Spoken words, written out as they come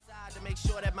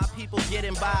people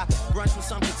getting by. Brunch with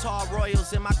some guitar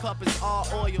royals, and my cup is all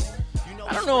oil.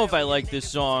 I don't know if I like this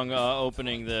song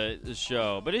opening the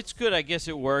show, but it's good. I guess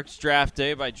it works. Draft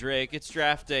Day by Drake. It's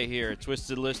draft day here at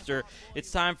Twisted Lister. It's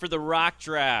time for the Rock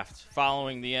Draft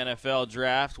following the NFL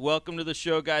Draft. Welcome to the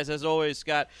show, guys. As always,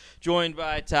 Scott, joined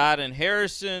by Todd and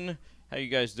Harrison. How you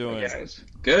guys doing? Hey guys.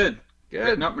 Good.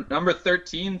 Number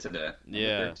 13 today.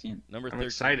 Number 13. I'm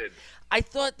excited. I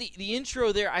thought the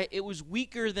intro there, it was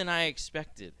weaker than I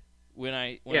expected. When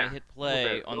I hit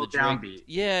play on the Drake, downbeat.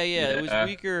 Yeah, it was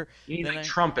weaker. You need than like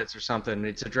trumpets or something.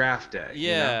 It's a draft day.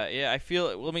 Yeah. I feel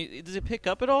it. Well, I mean, does it pick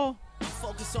up at all? I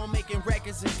focus on making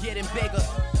records and getting bigger.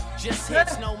 Just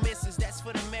hits, no misses. That's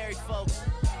for the married folks.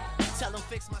 Tell them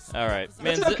fix my. All right,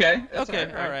 That's okay. That's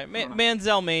all right.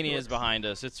 Manziel Mania is behind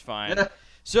us. It's fine. Yeah.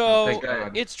 So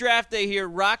it's draft day here.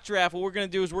 Rock Draft. What we're gonna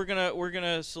do is we're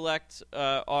gonna select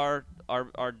our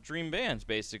dream bands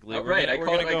basically. Oh, right. I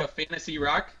call it like a fantasy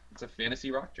rock. It's a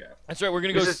fantasy rock draft. That's right. We're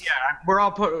gonna go. We're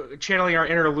all channeling our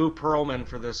inner Lou Pearlman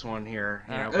for this one here.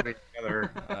 Put it together.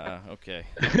 Okay.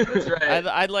 That's right.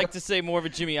 I'd like to say more of a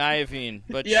Jimmy Iovine,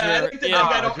 but yeah, sure. I like to think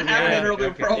I don't have an inner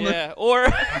Lou Pearlman. Yeah, or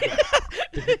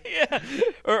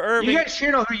or Irving. You guys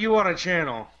channel who you want to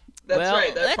channel. That's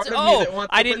right. That's part of me that wants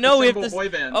I to didn't put know the we have symbol to. boy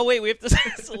band. Oh wait, we have to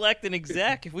select an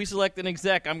exec. If we select an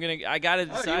exec, I gotta Oh,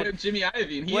 decide. you went Jimmy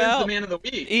Iovine. He Well, is the man of the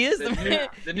week. he is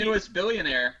the newest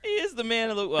billionaire. He is the man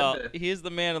of the he is the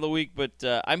man of the week. But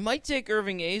I might take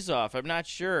Irving Azoff. I'm not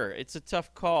sure. It's a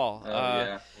tough call. Oh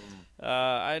yeah.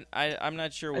 I'm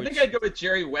not sure. I think I'd go with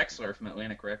Jerry Wexler from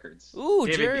Atlantic Records. Ooh,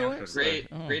 David Jerry Memphis.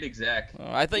 Wexler. Great exec. Oh,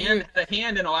 I thought He you had a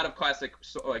hand in a lot of classic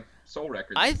soul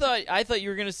records. I thought you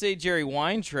were gonna say Jerry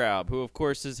Weintraub, who of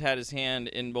course has had his hand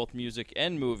in both music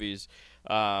and movies,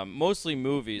 mostly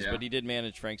movies, but he did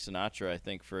manage Frank Sinatra, I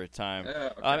think, for a time.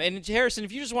 Okay. And Harrison,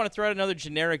 if you just want to throw out another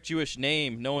generic Jewish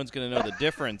name, no one's gonna know the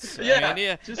difference.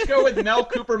 Yeah, just go with Mel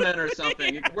Cooperman or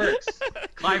something. It works.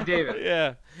 Clive David.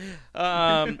 Yeah.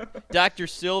 Dr.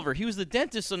 Silver. He was the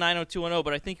dentist on 90210,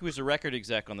 but I think he was a record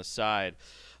exec on the side.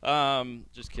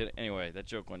 Just kidding. Anyway, that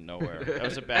joke went nowhere. That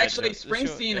was a bad Actually, joke.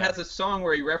 Springsteen has a song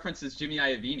where he references Jimmy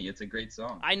Iovine. It's a great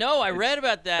song. I know. I read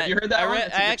about that. Have you heard that one? I It's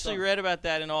a good actually song. read about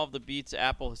that in all of the Beats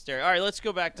Apple hysteria. All right, let's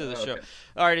go back to the show. Okay.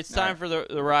 All right, it's time for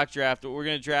the Rock Draft. We're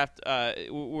going to draft.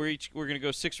 We're going to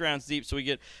go 6 rounds deep, so we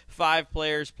get 5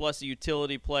 players plus a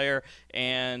utility player,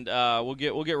 and we'll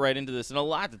get right into this. And a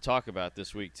lot to talk about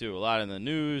this week too. A lot in the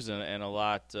news and a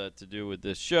lot to do with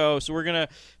this show. So we're going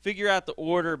to figure out the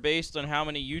order based on how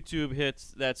many YouTube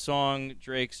hits that song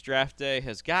Drake's Draft Day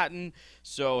has gotten.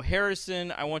 So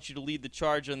Harrison, I want you to lead the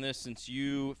charge on this since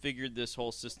you figured this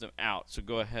whole system out. So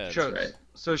go ahead. Sure. Right.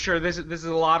 So this is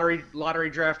a lottery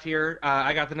draft here.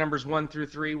 I got the numbers 1 through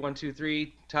 3, 1, 2,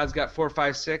 3. Todd's got 4,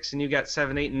 5, 6, and you got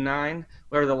 7, 8, and 9.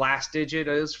 Whatever the last digit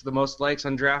is for the most likes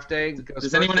on draft day.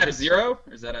 Does anyone have 0?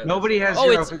 Or is that a Nobody has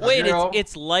Oh, 0.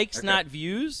 it's likes, Okay. not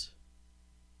views.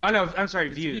 Oh no, I'm sorry,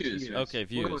 It's views. views. Okay,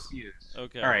 We'll go views. with views.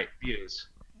 Okay. All right, views.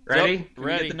 Ready? Yep, Can we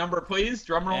ready. get the number, please?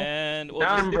 Drum roll. And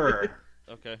Number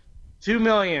okay.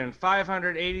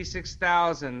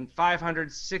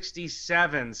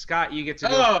 2,586,567. Scott, you get to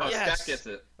go. Oh, Yes. Scott gets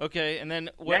it. Okay, and then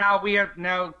what?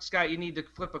 Now, Scott, you need to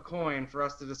flip a coin for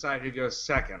us to decide who goes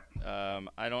second.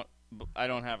 I don't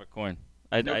have a coin.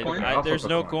 No coin? I'll There's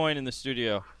flip a no coin. coin in the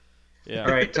studio. Yeah.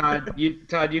 All right, Todd,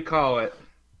 you call it.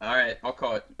 All right, I'll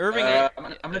call it. Irving,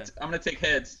 I'm gonna take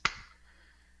heads.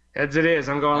 Heads it is.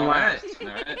 I'm going All right. last. All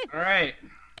right. All right.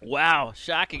 Wow,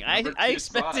 shocking. I Number 2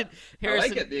 expected spot.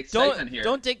 Harrison. I like it, the excitement here.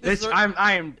 Don't take this. I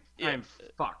am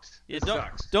fucked. Yeah, This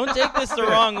sucks. don't take this the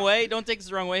wrong way. Don't take this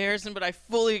the wrong way, Harrison. But I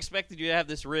fully expected you to have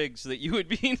this rigged so that you would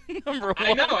be number 1.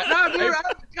 I know. No, dude,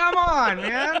 come on,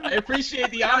 man. I appreciate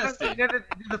the honesty.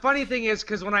 The funny thing is,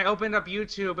 because when I opened up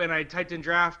YouTube and I typed in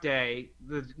draft day,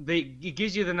 it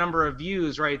gives you the number of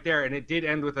views right there, and it did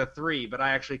end with a 3, but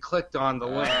I actually clicked on the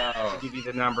link Oh. to give you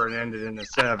the number and ended in a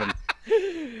 7.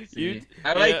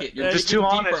 I like it. You're Just digging too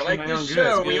honest deeper. for Like my this own good. show,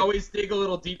 That's we good. always dig a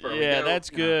little deeper. Yeah, that's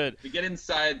good. We get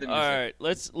inside the All music. right,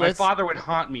 let's. My father would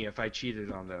haunt me if I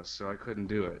cheated on this, so I couldn't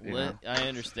do it. You know? I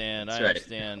understand. That's I right.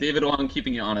 understand. David Long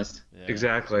keeping you honest. Yeah.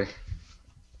 Exactly.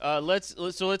 Let's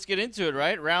get into it.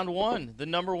 Right, round 1. The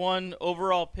number 1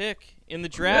 overall pick in the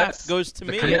draft Yes. goes to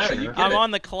me. Yeah, you get I'm it.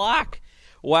 on the clock.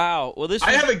 Wow. Well, this.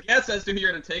 I was- have a guess as to who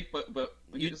you're going to take, but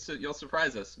you'll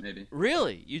surprise us maybe.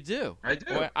 Really, you do. I do.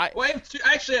 Well, I have two.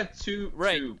 I actually have two.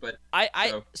 Right. Two, but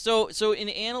So in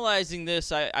analyzing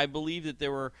this, I believe that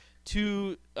there were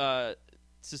 2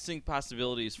 succinct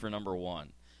possibilities for number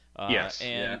 1. Yes.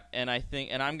 And I think,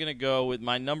 and I'm gonna go with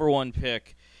my number 1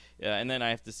 pick, and then I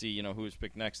have to see who's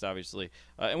picked next, obviously,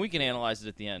 and we can analyze it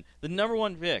at the end. The number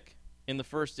 1 pick in the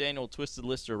first annual Twisted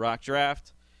Lister Rock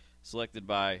Draft, selected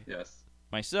by Yes.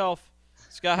 myself,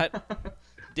 Scott,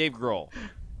 Dave Grohl.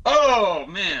 Oh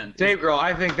man. Dave Grohl,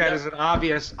 I think that is an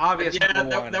obvious Yeah,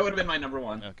 number one. that would have been my number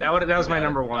one. Okay. That was my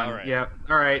number one. All right. Yep.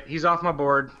 All right, he's off my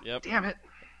board. Yep. Damn it.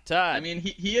 Todd. I mean,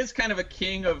 he is kind of a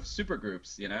king of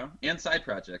supergroups, and side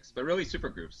projects, but really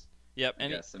supergroups. Yep. I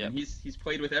And guess. I yep. mean, he's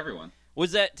played with everyone.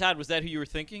 Was that Todd? Was that who you were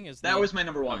thinking? That was my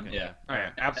number one. Okay. Yeah. All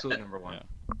right, absolutely number one.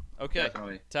 Yeah. Okay.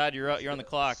 Definitely. Todd, you're on the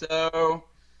clock. So, all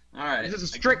right. This is a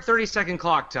strict 30-second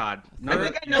clock, Todd. I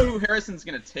think I know who Harrison's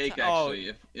gonna take Oh.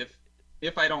 actually.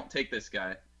 If I don't take this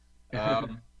guy,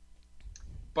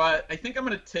 but I think I'm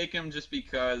gonna take him just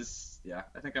because. Yeah,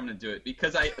 I think I'm gonna do it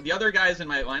because the other guys in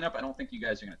my lineup I don't think you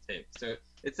guys are gonna take. So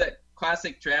it's that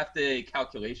classic draft day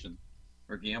calculation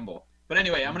or gamble. But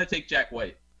anyway, I'm gonna take Jack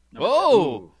White. number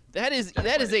Whoa, Ooh. that is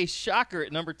a shocker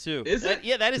at number 2. Is it?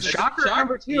 Yeah, that is a Shocker Shock?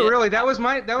 number 2, Yeah. really. That was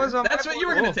on That's my what you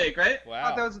were board. gonna take, right? I Wow.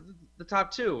 thought that was the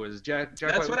top 2 was Jack That's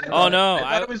White. what I was- thought. Oh, no,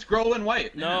 I thought it was Grohl and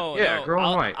White. No, Yeah, no. Grohl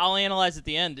and White. I'll analyze at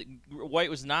the end. White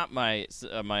was not my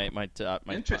top.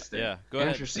 Interesting. Yeah, go ahead.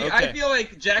 Interesting. See, Okay. I feel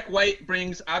like Jack White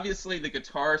brings obviously the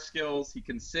guitar skills. He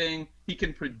can sing. He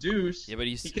can produce. Yeah, but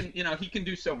he can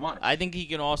do so much. I think he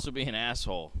can also be an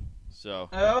asshole. So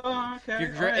Oh, okay.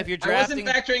 If you're I wasn't drafting-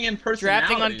 factoring in personality.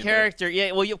 drafting on but- character,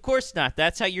 yeah. Well, of course not.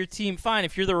 That's how your team. Fine.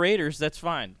 If you're the Raiders, that's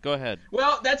fine. Go ahead.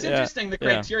 Well, that's Yeah, interesting. The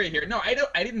yeah. criteria here. No, I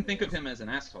didn't think of him as an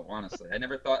asshole. Honestly, I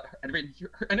never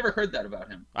heard that about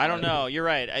him. I don't know. You're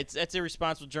right. That's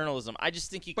irresponsible journalism. I just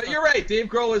think he. But you're right. Dave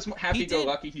Grohl is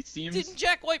happy-go-lucky. He Didn't seems.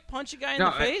 Jack White punch a guy in No,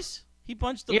 the face? He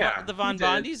punched the Yeah, Von he did.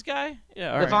 Bondi's guy. Yeah.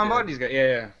 All The right. Von Bondi's guy.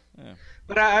 Yeah. Yeah.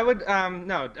 But I would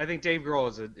no. I think Dave Grohl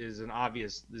is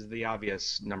the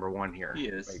obvious number 1 here. He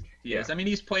is. Like, He yeah. is. I mean,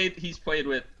 he's played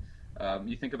with.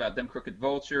 You think about Them Crooked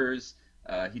Vultures.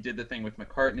 He did the thing with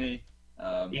McCartney.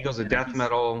 Eagles of and Death he's-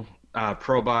 Metal,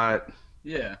 Probot,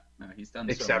 Yeah. No, he's done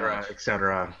so etc., much.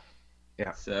 etc.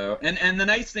 So and the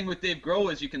nice thing with Dave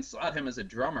Grohl is you can slot him as a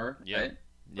drummer, Yeah. right?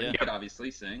 But Yeah. he could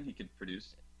obviously sing. He could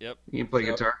produce. Yep. You can play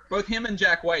So, guitar. Both him and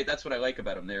Jack White. That's what I like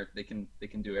about them. They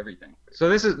can do everything. So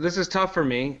this is tough for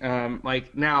me.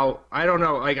 Like now, I don't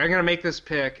know. Like I'm gonna make this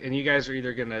pick, and you guys are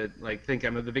either gonna like think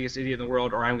I'm the biggest idiot in the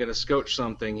world, or I'm gonna scotch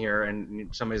something here,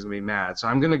 and somebody's gonna be mad. So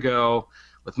I'm gonna go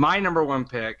with my number 1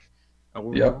 pick,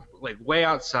 Yep. like way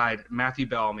outside, Matthew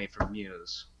Bellamy from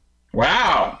Muse.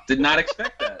 Wow! Did not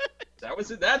expect that.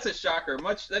 That's a shocker.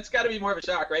 That's got to be more of a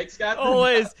shock, right, Scott?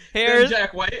 Always Than Harris.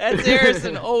 Jack White. That's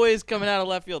Harrison. Always coming out of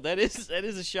left field. That is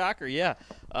a shocker. Yeah.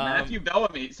 Matthew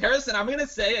Bellamy. Harrison, I'm gonna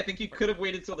say I think you could have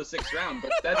waited till the 6th round,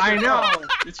 but that's I your know. call.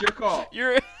 It's your call.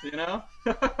 You're. You know.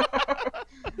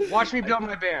 Watch me build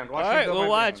my band. All right. We'll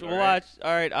watch. We'll watch.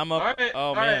 All right. I'm up. All right, Oh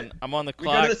all man. right. I'm on the We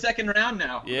go clock. to the 2nd round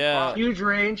now. Yeah. Huge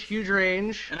range.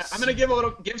 And I'm gonna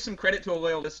give some credit to a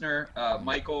loyal listener,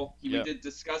 Michael. We Yep. did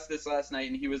discuss this last night,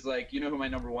 and he was like, "You know who my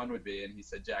number 1 would be?" And he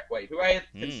said Jack White, who I had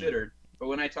considered, but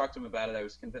when I talked to him about it, I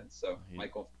was convinced. So,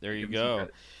 Michael, There you give him some go.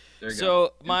 credit. There you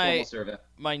So, go. my- Informal survey.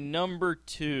 My number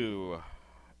 2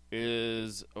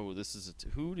 is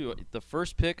the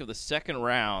first pick of the 2nd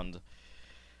round.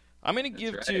 I'm gonna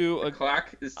give That's to right. The a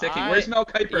clock is ticking. I- Where's Mel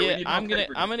Kiper? We yeah. need Mel I'm gonna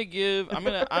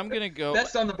Kiper. I'm gonna go.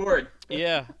 Best on the board.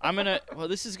 Yeah, well,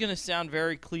 this is gonna sound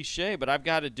very cliche, but I've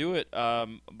got to do it.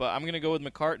 But I'm gonna go with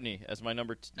McCartney as my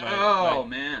number.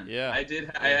 Man. Yeah.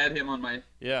 I had him on my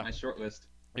Yeah. short list.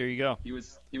 There you go. He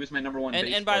was my number 1.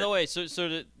 And by the way, so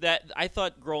that I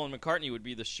thought Grohl and McCartney would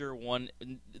be the sure one.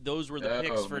 Those were the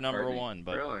picks for number McCartney. 1.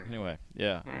 But Really? anyway,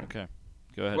 yeah. Okay.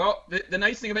 Go ahead. Well, the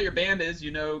nice thing about your band is,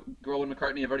 Grohl and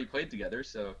McCartney have already played together,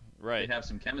 so right. they have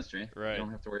some chemistry. Right. You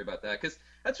don't have to worry about that. Because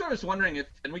that's what I was wondering if,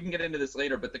 and we can get into this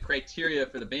later, but the criteria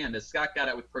for the band is Scott got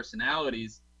out with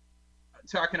personalities,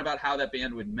 talking about how that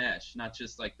band would mesh, not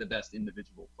just like the best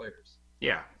individual players.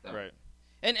 Yeah. So, Right.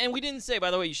 And we didn't say, by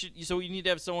the way, so you need to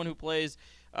have someone who plays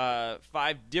 5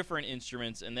 different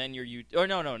instruments, and then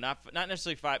not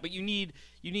necessarily 5, but you need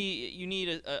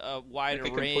a wide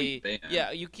Like a array. complete band. Yeah,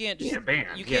 you can't just Yeah,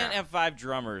 band, you can't yeah. have 5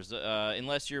 drummers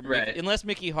unless you're Right. unless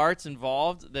Mickey Hart's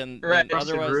involved. Then Right.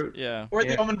 Rusted otherwise, Root. yeah. Or the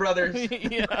Yeah. Allman Brothers.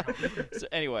 Yeah. So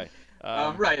anyway,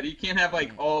 Right. You can't have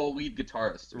like all lead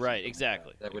guitarists. Or right, something.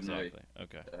 exactly. That wouldn't exactly.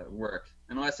 Okay, really work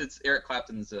unless it's Eric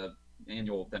Clapton's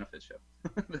annual benefit show.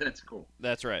 Then it's cool.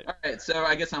 that's right. All right. So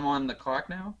I guess I'm on the clock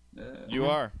now. You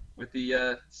are. With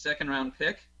the 2nd round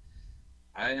pick,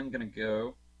 I am gonna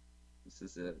go. This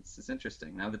is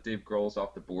interesting. Now that Dave Grohl's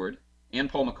off the board and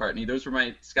Paul McCartney, those were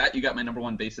my Scott. You got my number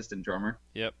 1 bassist and drummer.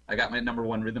 Yep. I got my number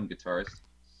 1 rhythm guitarist.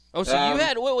 Oh, so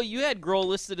you had Grohl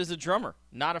listed as a drummer,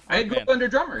 not a I had frontman. Grohl under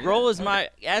drummer. Grohl yeah. is my,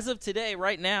 as of today,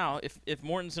 right now. If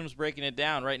Mortensen was breaking it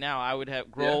down right now, I would have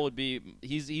Grohl would be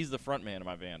he's the front man of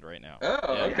my band right now. Oh,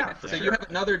 Yeah. okay. Yeah, for So sure. you have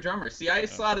another drummer. See, I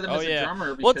slotted him as a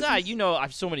drummer Well, because he's- I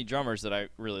have so many drummers that I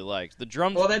really like. The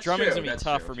drums, Well, that's drumming's true, gonna be that's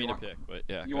tough true. for If me you to want- pick, but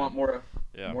yeah. you go want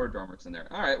ahead. more drummers in there.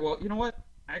 All right. Well, you know what?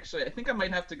 Actually, I think I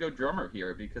might have to go drummer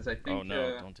here because I think. Oh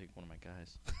no! Don't take one of my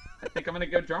guys. I think I'm going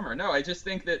to go drummer. No, I just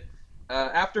think that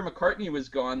after McCartney was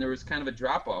gone, there was kind of a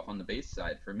drop off on the bass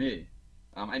side for me.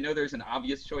 I know there's an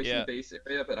obvious choice in the bass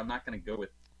area, but I'm not going to go with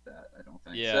that. I don't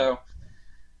think. Yeah. So,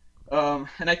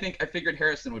 and I figured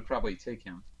Harrison would probably take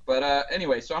him. But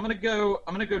anyway, so I'm going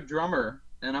to go drummer,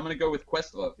 and I'm going to go with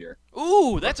Questlove here.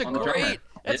 Ooh, that's a On the drummer. great.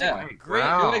 That's Yeah. a great.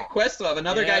 Wow. I like Questlove,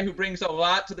 another Yeah. guy who brings a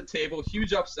lot to the table,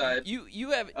 huge upside.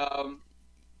 You have.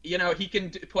 He can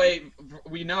play.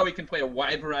 We know he can play a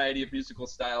wide variety of musical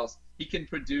styles. He can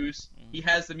produce. He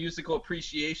has the musical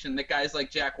appreciation that guys like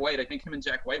Jack White. I think him and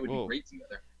Jack White would Whoa. be great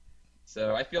together.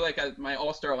 So I feel like my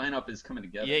all-star lineup is coming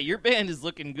together. Yeah, your band is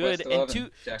looking good, Questlove and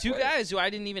and Jack two White. guys who I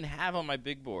didn't even have on my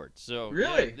big board. So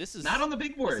Really? yeah, this is not on the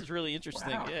big board. This is really interesting.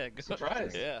 Wow. Yeah, good.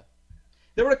 Surprise. Yeah.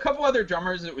 There were a couple other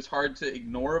drummers that was hard to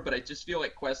ignore, but I just feel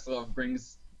like Questlove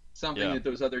brings something Yeah. that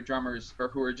those other drummers, or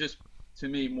who are just to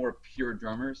me more pure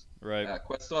drummers. Right.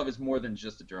 Questlove is more than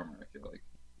just a drummer. I feel like.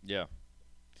 Yeah.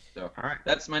 So All right.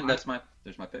 there's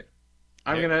my pick.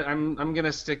 I'm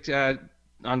gonna stick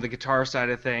on the guitar side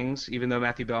of things. Even though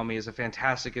Matthew Bellamy is a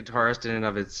fantastic guitarist in and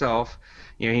of itself,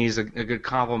 he's a good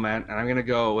complement. And I'm gonna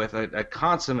go with a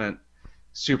consummate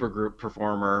supergroup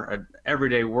performer, an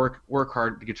everyday work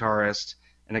hard guitarist,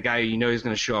 and a guy he's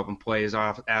gonna show up and play his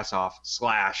ass off.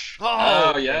 Slash.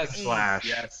 Oh yes, Slash.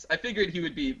 Yes, I figured he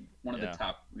would be one of Yeah. the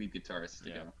top lead guitarists to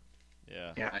Yeah. go.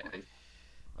 Yeah. Yeah.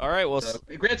 All right. Well, So,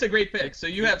 Grant's a great pick. So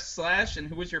you have Slash, and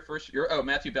who was your first?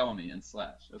 Matthew Bellamy and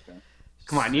Slash. Okay.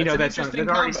 Come on, That's an that interesting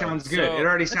already combo. sounds good. So- it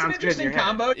already That's an sounds good in interesting your head.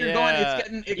 combo. You're Yeah. going. It's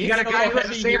getting. It's You got a getting guy little who has the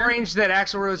heavy same here. range that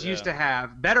Axl Rose Yeah. used to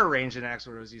have, better range than Axl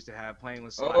Rose used to have playing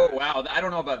with Slash. Oh wow, I don't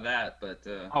know about that, but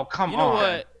Oh, come you know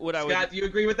on. what I would Scott, do you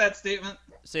agree with that statement?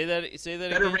 say that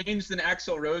Better again. range than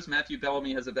Axl Rose. Matthew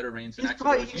Bellamy has a better range than He's Axl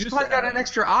Rose. probably used got to have. an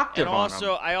extra octave And on him.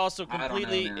 also, I also I don't know,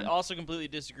 completely man.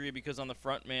 disagree because on the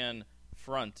front,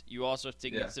 you also have to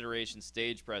take into consideration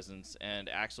stage presence, and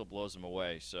Axel blows him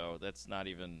away. So that's not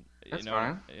even That's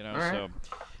fine. All right. so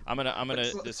I'm gonna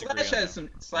disagree.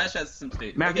 Slash has some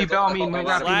stage. Matthew He has Bellamy a might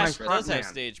lot not of be my Slash stage does front have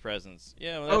man. stage presence.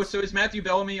 Yeah. Well, Oh, that's- so is Matthew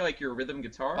Bellamy like your rhythm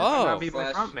guitar? Oh. He might not be Slash-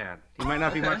 my front man. He might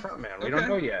not be my Okay. front man. We Okay. don't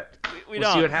know yet. we We'll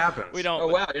don't see what happens. We don't. Oh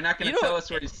but wow, you're not going You to know- tell us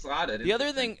where he's slotted. The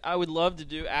other thing I would love to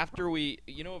do after what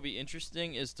would be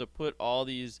interesting is to put all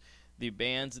the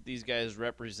bands that these guys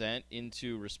represent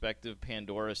into respective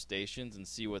Pandora stations and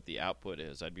see what the output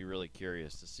is. I'd be really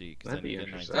curious to see. 'Cause That'd then be you get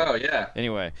an interesting. idea. Oh yeah.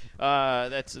 Anyway,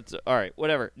 it's all right.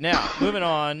 Whatever. Now, moving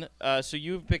on. So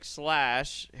you've picked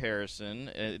Slash,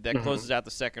 Harrison. That closes out the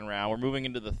second round. We're moving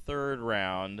into the third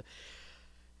round,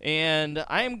 and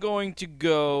I am going to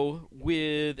go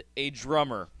with a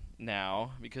drummer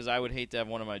now because I would hate to have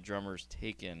one of my drummers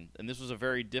taken. And this was a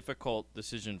very difficult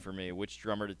decision for me, which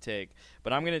drummer to take.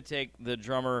 But I'm going to take the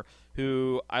drummer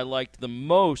who I liked the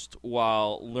most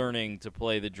while learning to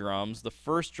play the drums. The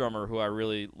first drummer who I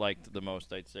really liked the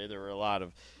most, I'd say. There were a lot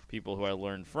of people who I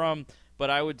learned from. But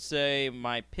I would say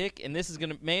my pick, and this is going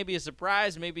to maybe a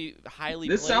surprise, maybe highly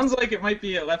This placed. sounds like it might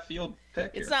be a left field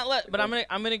pick. It's here. not but I'm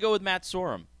gonna go with Matt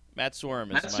Sorum. Matt Sorum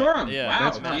is Matt my Sorum. Yeah, Wow,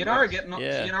 that's not- GNR getting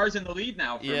Yeah. GNR's in the lead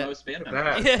now for Yeah. most band That-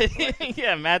 members.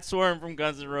 yeah, Matt Sorum from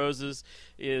Guns N' Roses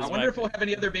is. I wonder if my we'll have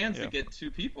any other bands Yeah. that get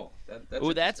two people.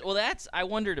 That's I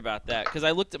wondered about that because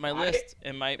I looked at my list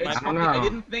and my It's don't funny, know. I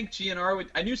didn't think GNR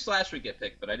would. I knew Slash would get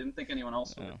picked, but I didn't think anyone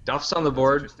else would. Oh. Duff's on the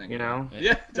board. interesting.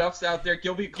 Yeah. Duff's out there.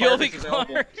 Gilby Clark. Gilby is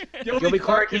available. Clark. Gilby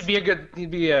Clark, is-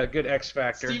 he'd be a good X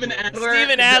factor. Steven Adler. Steven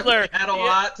could Adler. definitely add a Yeah.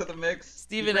 lot to the mix.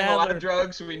 Steven He bring a lot Adler. of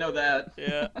drugs. We know that.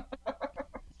 Yeah.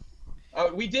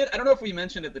 We did. I don't know if we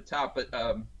mentioned at the top, but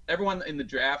everyone in the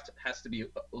draft has to be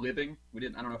living. We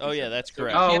didn't. I don't know. If Oh, we yeah, said that's that. So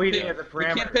correct. you Oh, can't we pick- did the You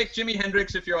can't parameters. pick Jimi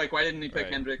Hendrix if you're like, why didn't he pick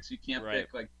Right. Hendrix? You can't Right.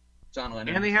 pick like John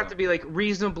Lennon. And they have so. to be like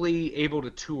reasonably able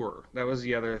to tour. That was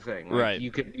the other thing. Like, Right.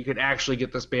 You could actually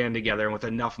get this band together with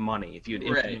enough money. If you had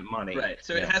infinite right, money, Right.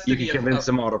 So Yeah. it has to you be could convince a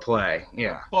them all to play.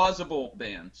 Yeah. plausible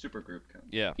band, supergroup. Kind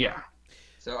of. Yeah. Yeah.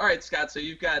 So all right, Scott. So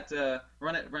you've got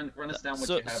run us down what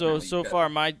So you have. so now. so You've got- far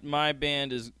my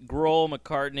band is Grohl,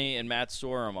 McCartney, and Matt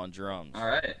Sorum on drums. All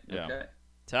right. Yeah. Okay.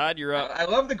 Todd, you're up. I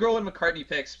love the Grohl and McCartney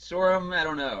picks. Sorum, I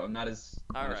don't know. I'm not as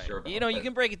All not as right. sure about. You but-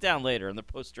 can break it down later in the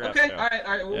post-draft Okay. show. All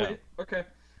right. We'll Yeah. wait. Okay.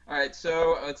 All right.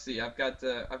 So let's see. I've got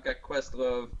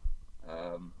Questlove.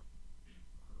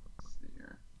 Let's see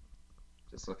here.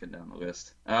 Just looking down the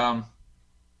list. I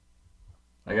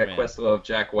Oh, got man. Questlove,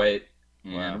 Jack White,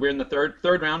 and Wow. we're in the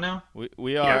third round now.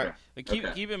 We are. Yeah. But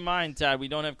Okay. keep in mind, Todd, we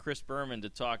don't have Chris Berman to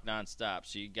talk nonstop,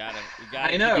 so you gotta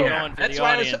I know. keep Yeah. going for That's the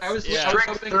why audience. I was yeah. Strict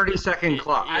hoping- 30-second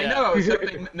clock. Yeah. I know. I was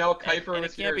hoping Mel and, Kiper and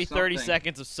was it here can't or be 30 something.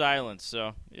 seconds of silence.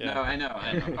 So yeah. No, I know.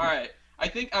 All right. I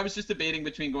think I was just debating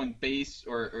between going bass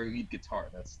or lead guitar.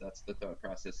 That's the thought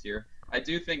process here. I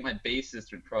do think my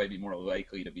bassist would probably be more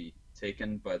likely to be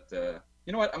taken, but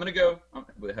you know what? I'm gonna go. What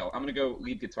the hell? I'm gonna go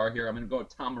lead guitar here. I'm gonna go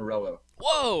with Tom Morello.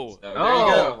 Whoa. So, there you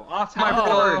go. Off my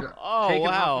Oh, board. oh, Take him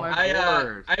wow. off my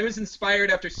board. I was inspired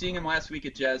after seeing him last week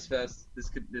at Jazz Fest.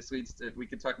 This leads to, we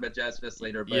could talk about Jazz Fest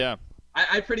later, but Yeah.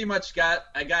 I pretty much got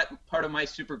part of my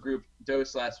super group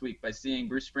dose last week by seeing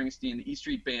Bruce Springsteen, the E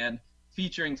Street Band,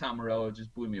 featuring Tom Morello.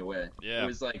 Just blew me away. Yeah. It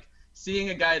was like seeing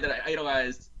a guy that I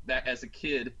idolized that as a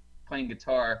kid playing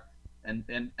guitar, and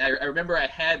I remember I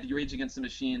had the Rage Against the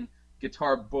Machine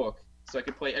guitar book, so I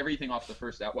could play everything off the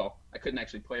first album. Well, I couldn't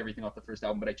actually play everything off the first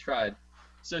album, but I tried.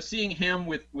 So seeing him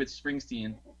with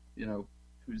Springsteen,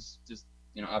 who's just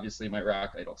obviously my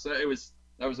rock idol. So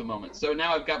that was a moment. So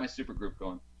now I've got my super group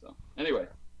going. So anyway,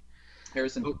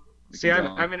 Harrison. we See, can go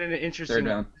on. I'm in an interesting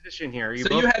round. position here.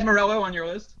 So you had Morello on your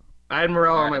list? I had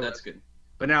Morello All on my right, list. that's good.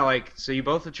 But now, so you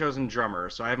both have chosen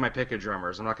drummers, so I have my pick of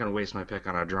drummers. I'm not going to waste my pick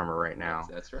on a drummer right now.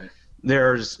 That's right.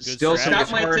 There's Good still some strategy.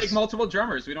 Scott might take guitarists. multiple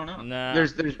drummers. We don't know. Nah.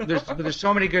 There's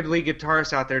so many good lead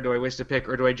guitarists out there. Do I waste a pick,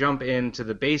 or do I jump into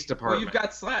the bass Well, department? you've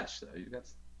got Slash though.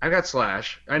 I got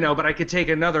Slash. I know, but I could take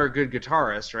another good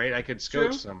guitarist, right? I could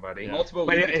True. scotch somebody. Yeah. multiple.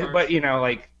 But lead guitarists. but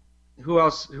who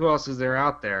else is there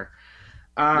out there?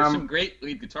 There's some great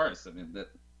lead guitarists. I mean that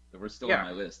were still Yeah. on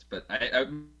my list, but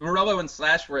Morello and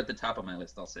Slash were at the top of my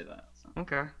list. I'll say that. So.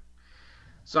 Okay.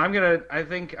 So I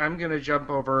think I'm gonna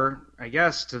jump over, I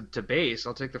guess, to bass.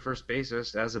 I'll take the first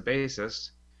bassist as a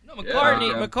bassist. No, Yeah,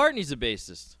 McCartney. okay. McCartney's a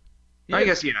bassist. I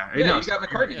guess yeah. Yeah, No, you got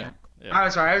McCartney. Yeah. I'm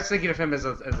sorry, I was thinking of him as the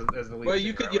lead. Well,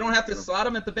 you singer. you don't have to slot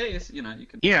him at the bass. You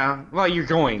can. Yeah, well, you're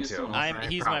going Just to. don't.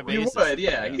 He's my Probably. You bassist. would,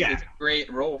 yeah. Yeah. It's a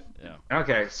great role.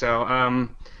 Okay, so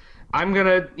I'm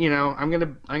gonna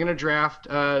draft.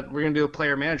 We're gonna do a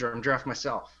player manager. I'm draft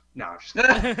myself. No, I'm just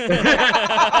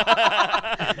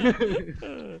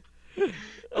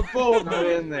A bold not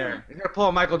in there. I'm gonna pull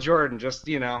a Michael Jordan. Just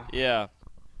Yeah.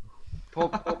 pull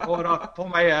it off. Pull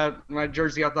my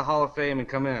jersey out the Hall of Fame and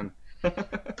come in. No,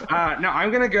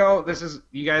 I'm gonna go. This is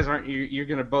you guys aren't. You're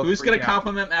gonna both. Who's freak gonna out.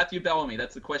 compliment Matthew Bellamy?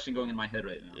 That's the question going in my head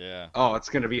right now. Yeah. Oh, it's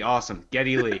gonna be awesome.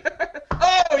 Geddy Lee.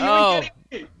 Oh, you Oh. were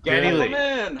Geddy. Geddy Oh Lee.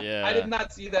 man, Yeah. I did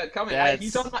not see that coming.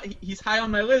 That's- He's high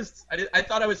on my list. I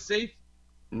thought I was safe.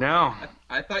 No.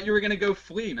 I thought you were gonna go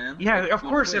Flea, man. Yeah, of Not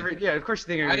course. Flea. Of course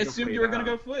you think. I assumed you were gonna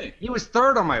go Flea. He was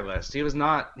third on my list. He was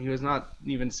not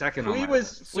even second on Flea my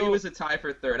was list. Flea was a tie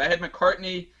for third. I had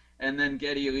McCartney and then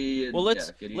Geddy Lee. And, Well,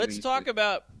 let's Geddy let's Lee. talk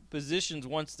about positions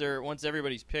once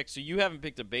everybody's picked. So you haven't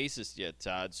picked a bassist yet,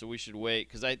 Todd. So we should wait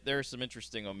because there are some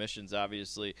interesting omissions,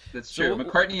 obviously. That's So- true.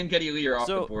 McCartney and Geddy Lee are off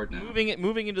So the board now.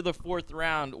 moving into the fourth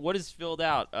round, what is filled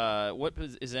out?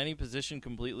 Is any position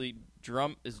completely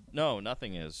drum?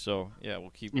 Nothing is. So yeah,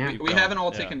 we'll keep. Yeah. keep We going. haven't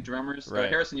all Yeah. taken drummers. Right.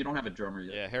 Harrison, you don't have a drummer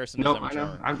yet. Yeah, Harrison No, doesn't I have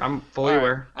a know. drummer. I'm fully All right.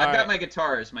 aware. I've All got right. my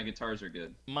guitars. My guitars are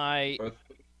good. My Both.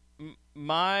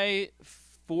 my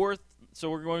fourth. So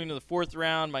we're going to the fourth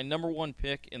round. My number one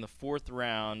pick in the fourth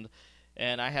round,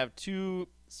 and I have two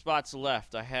spots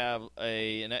left. I have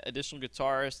an additional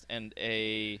guitarist and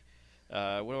a.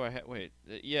 What do I have? Wait.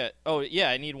 Yeah. Oh, yeah.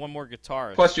 I need one more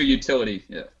guitarist. Plus your utility.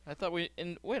 Yeah. I thought we.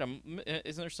 And wait.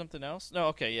 Isn't there something else? No.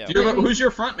 Okay. Yeah. Do you have who's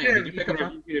your front man? Did you pick a can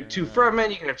front? have, you can have two frontmen.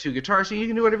 You can have two guitarists. You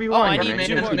can do whatever you Oh, want. I here, need man.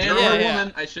 two You can more. have Man two or Yeah, yeah.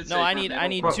 woman? I should say. No, I front need man. I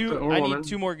need Well, two or I woman. need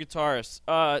two more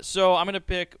guitarists. So I'm gonna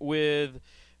pick with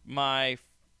my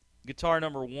guitar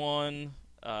number one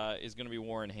is gonna be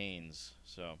Warren Haynes.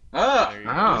 So Oh, There you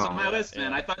he go. was on my Yeah, list,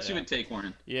 man. yeah, I thought you yeah. would take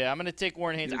Warren. yeah, I'm gonna take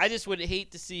Warren Haynes. Yes. I just would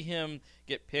hate to see him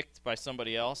get picked by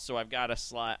somebody else. So I've got to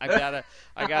slide. I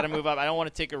gotta move up. I don't want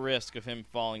to take a risk of him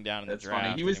falling down in That's the draft.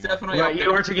 funny. He was anymore. definitely Well, up you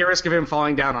there. are taking a risk of him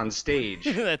falling down on stage.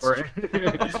 That's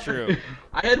That's true.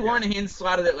 I had Warren Haynes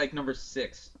slotted at like number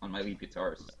 6 on my lead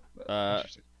guitarist. But,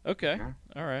 Okay. Yeah.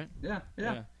 All right.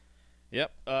 yeah.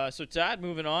 Yep. So Todd,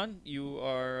 moving on.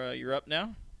 You're up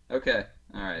now. Okay.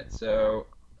 All right. So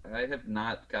I have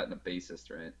not gotten a bassist,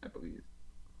 right? I believe.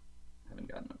 I haven't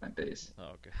gotten my bass.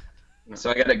 Oh, okay. So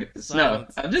I gotta. No,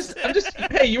 Silence. I'm just.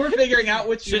 Hey, you were figuring out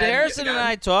which. you Should hadn't Harrison and gotten.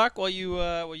 I talk while you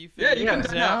Yeah, figure you can things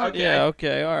do that. out? Okay. Yeah.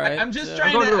 Okay. All right. I'm just I'm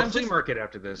trying going to to. a I'm flea just. market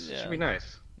after this. It Yeah. should be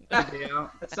nice.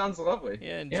 That sounds lovely.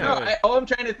 Yeah. Enjoy. Yeah. it. All I'm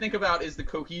trying to think about is the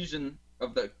cohesion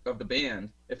of the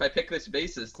band. If I pick this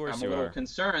bassist, course I'm a you little are.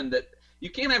 concerned that you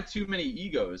can't have too many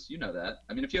egos. You know that.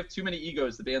 I mean, if you have too many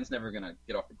egos, the band's never gonna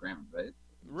get off the ground, right?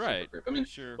 Right. Supergroup. I mean,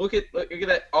 Sure. look at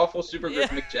that awful supergroup Yeah.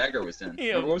 Mick Jagger was in.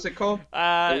 Yeah. What was it called?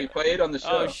 That we played on the show.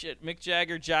 Oh shit! Mick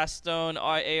Jagger, Joss Stone,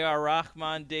 A.R.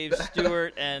 Rahman, Dave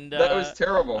Stewart, and That was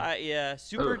terrible. yeah,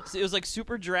 Super. It was like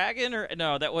Super Dragon, or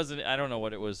no, that wasn't. I don't know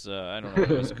what it was. I don't know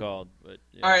what it was called. But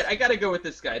yeah. All right, I got to go with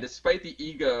this guy. Despite the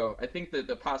ego, I think that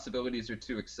the possibilities are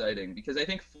too exciting because I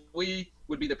think Flea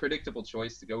would be the predictable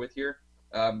choice to go with here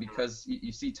because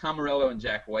you see Tom Morello and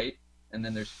Jack White, and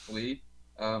then there's Flea.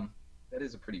 That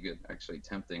is a pretty good, actually,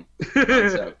 tempting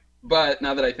concept. But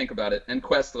now that I think about it, and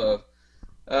Questlove,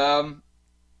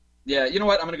 yeah, you know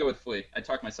what? I'm gonna go with Flea. I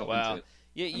talked myself into it.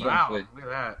 Yeah, Wow, Flea. look at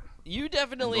that. you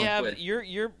definitely I'm have going Flea.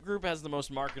 your group has the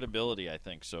most marketability, I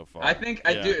think, so far. I think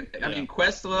I do. I yeah. mean,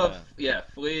 Questlove, yeah,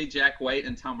 Flea, Jack White,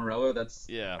 and Tom Morello. That's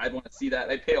Yeah. I'd want to see that.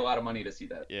 I'd pay a lot of money to see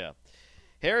that. Yeah.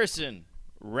 Harrison,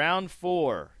 round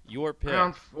 4, your pick.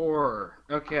 Round 4.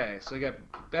 Okay, so we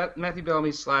got Matthew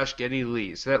Bellamy / Geddy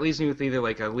Lee. So that leaves me with either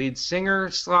like a lead singer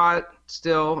slot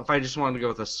still, if I just wanted to go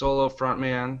with a solo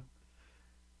frontman.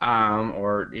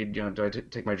 Or do I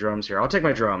take my drums here? I'll take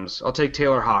my drums. I'll take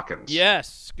Taylor Hawkins.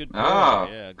 Yes, good point. Oh,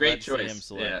 yeah, great glad to see choice. him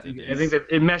selected. I think that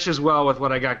it meshes well with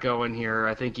what I got going here.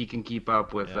 I think he can keep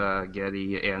up with Yeah.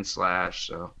 Geddy and Slash.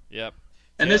 So Yep.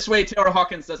 And this way, Taylor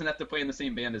Hawkins doesn't have to play in the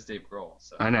same band as Dave Grohl.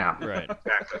 So. I know. Right.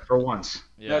 Exactly. For once.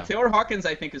 Yeah. No, Taylor Hawkins,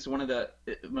 I think, is one of the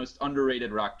most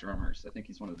underrated rock drummers. I think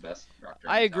he's one of the best rock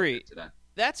drummers. I out agree. there today.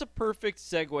 That's a perfect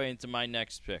segue into my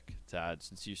next pick, Todd,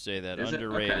 since you say that, Is it?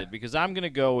 underrated, Okay. because I'm going to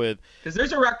go with Because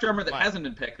there's a rock drummer that Mine. hasn't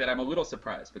been picked that I'm a little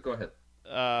surprised. But go ahead.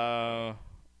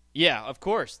 yeah, of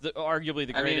course, arguably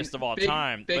the I mean, greatest of all big-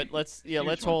 time. big- But let's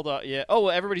huge hold on. Yeah. Oh,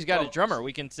 well, everybody's got a Well, drummer.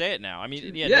 We can say it now. I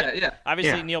mean, Yeah.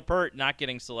 obviously Yeah. Neil Peart not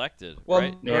getting selected, Well,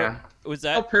 right? Yeah. Was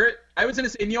Neil that? Peart. I was going to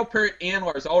say Neil Peart and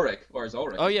Lars Ulrich.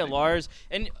 Oh yeah, Lars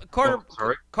and Carter. Oh,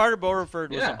 sorry. Carter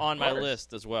Beauford was Yeah, on my Lars.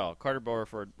 list as well. Carter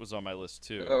Beauford was on my list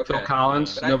too. Okay. Phil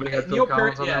Collins. But Nobody had Phil Neil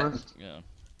Collins Peart, on yeah. that list? Yeah.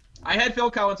 I had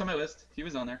Phil Collins on my list. He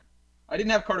was on there. I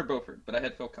didn't have Carter Beauford, but I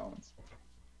had Phil Collins.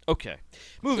 Okay.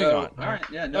 Moving So, on. All right.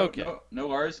 Yeah. No. Okay. No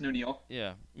Lars. No Neil.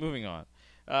 Yeah, moving on.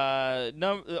 So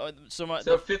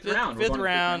So fifth round. We're Fifth going to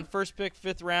round, first pick,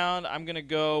 fifth round. I'm gonna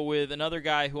go with another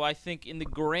guy who I think, in the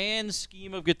grand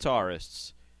scheme of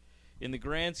guitarists,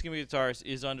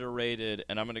 is underrated,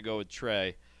 and I'm gonna go with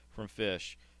Trey from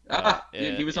Fish.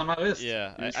 He was on my list.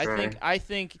 Yeah, He's I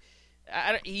think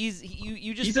you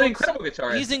just He's an don't- incredible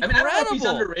guitarist. He's I mean, I don't know if he's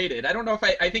incredible. underrated. I don't know if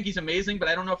I think he's amazing, but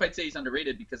I don't know if I'd say he's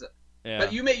underrated because. Yeah.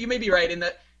 But you may be right in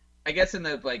that. I guess in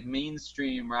the like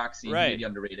mainstream rock scene, Right. he may be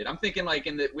underrated. I'm thinking like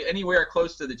in the anywhere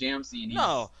close to the jam scene. He's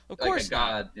No, of like course a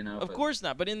god, you know. Of but- course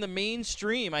not. But in the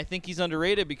mainstream, I think he's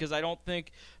underrated because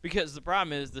the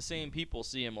problem is the same people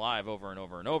see him live over and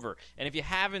over and over. And if you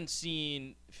haven't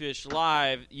seen Fish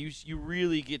live, you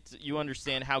really you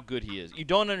understand how good he is. You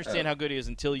don't understand how good he is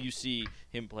until you see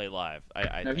him play live.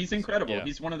 I No, think he's so. incredible. Yeah.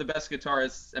 He's one of the best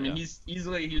guitarists. I mean, Yeah.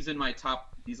 he's in my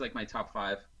top. He's like my top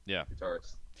 5 Yeah.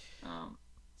 guitarists.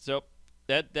 So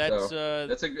that's That's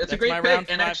a that's great my pick. round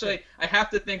And 5 actually, pick. I have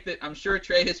to think that I'm sure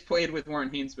Trey has played with Warren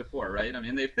Haynes before, right? I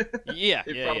mean, they've Yeah,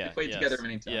 they've yeah, probably yeah, played yes, together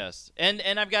many times. Yes, and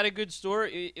I've got a good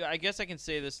story. I guess I can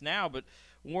say this now, but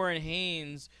Warren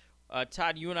Haynes,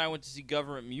 Todd, you and I went to see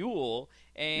Government Mule,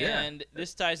 and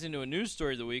this ties into a news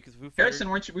story of the week. Harrison,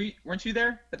 weren't you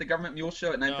there at the Government Mule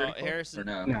show at 9:30? Harrison- Or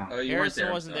no. No. Oh, you Harrison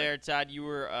weren't wasn't sorry. there. Todd, you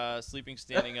were sleeping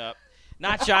standing up.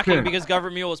 Not shocking because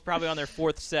Government Mule was probably on their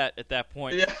 4th set at that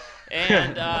point. Yeah.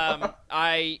 And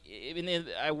I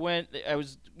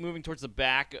was moving towards the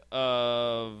back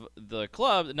of the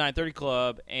club, the 9:30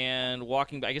 club, and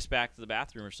walking, I guess, back to the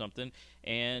bathroom or something.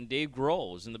 And Dave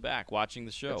Grohl was in the back watching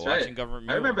the show, That's watching right. Government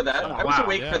Mule. I remember that. So- I was wow.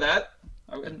 awake Yeah. for that.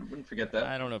 I wouldn't forget that.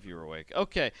 I don't know if you were awake.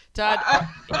 Okay, Todd,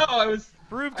 I was.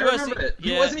 prove I to us. remember it.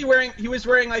 Yeah, He was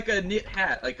wearing like a knit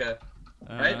hat, like a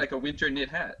right, like a winter knit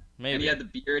hat. maybe. And he had the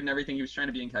beard and everything. He was trying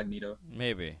to be incognito.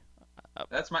 Maybe.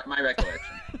 That's my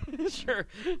recollection. Sure.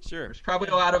 There's probably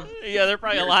a lot of Yeah, there are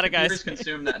probably a lot of guys. beers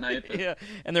consumed that night. But Yeah,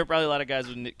 and there are probably a lot of guys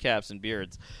with knit caps and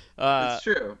beards. That's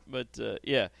true. But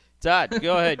yeah, Todd,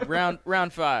 go ahead. Round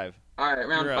 5. All right,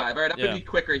 round You're up. 5. All right, I'm Yeah. gonna be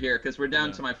quicker here because we're down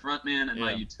Yeah. to my front man and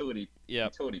my Yeah. utility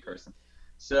Yep. person.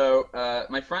 So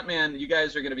my front man, you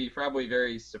guys are gonna be probably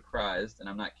very surprised, and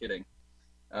I'm not kidding,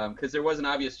 because there was an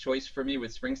obvious choice for me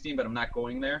with Springsteen, but I'm not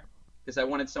going there because I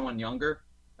wanted someone younger,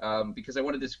 because I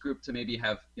wanted this group to maybe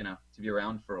have to be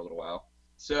around for a little while.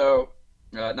 So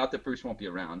not that Bruce won't be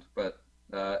around, but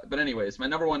anyways, my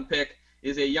number 1 pick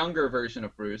is a younger version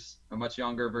of Bruce, a much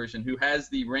younger version who has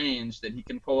the range that he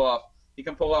can pull off. He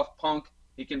can pull off punk.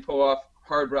 He can pull off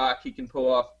hard rock. He can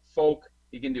pull off folk.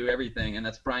 He can do everything, and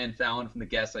that's Brian Fallon from the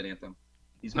Gaslight Anthem.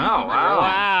 He's Oh, wow.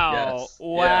 Wow. Yes.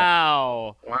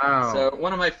 Wow. Wow. So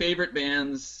one of my favorite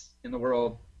bands in the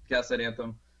world, Gaslight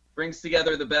Anthem, brings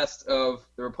together the best of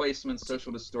The Replacements,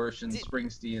 Social Distortion,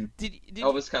 Springsteen, Did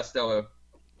Elvis Costello.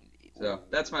 So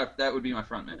that would be my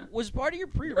front man. was part of your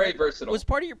Very versatile. Was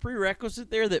part of your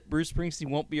prerequisite there that Bruce Springsteen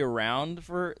won't be around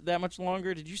for that much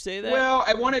longer? Did you say that? Well,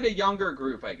 I wanted a younger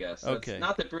group, I guess. Okay.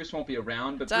 Not that Bruce won't be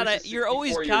around, but Todd, Bruce is you're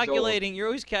always 64 years old. calculating. You're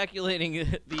always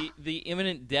calculating the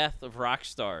imminent death of rock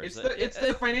stars. It's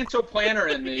the financial planner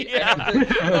in me. Yeah.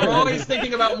 I'm always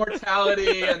thinking about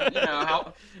mortality and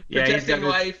how Yeah, he's projecting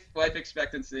got life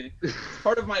expectancy. It's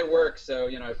part of my work, so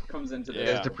it comes into Yeah.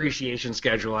 this. His depreciation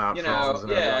schedule out. for all his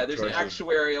There's an choices.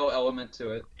 actuarial element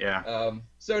to it. Yeah.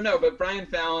 So no, but Brian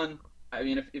Fallon. I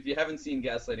mean, if you haven't seen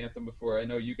Gaslight Anthem before, I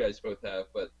know you guys both have,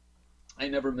 but I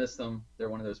never miss them. They're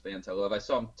one of those bands I love. I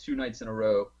saw them 2 nights in a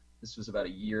row. This was about a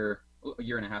year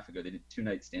and a half ago. They did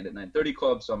 2-night stand at 930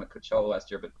 Club, so I'm at Coachella last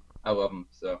year, but I love them.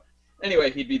 So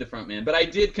anyway, he'd be the front man. But I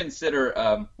did consider,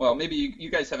 maybe you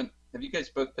guys have you guys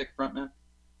both picked front man?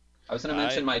 I was going to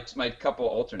mention my couple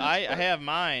alternates. I have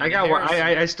mine. I got one.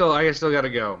 I still got to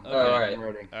go. Okay. Oh, all right. I'm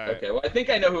ready. All right. Okay, well, I think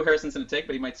I know who Harrison's going to take,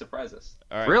 but he might surprise us.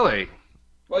 All right. Really?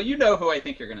 Well, you know who I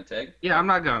think you're going to take. Yeah, I'm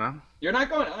not gonna. You're not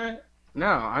going. All right. No,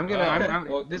 I'm gonna. Okay.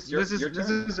 Well, This your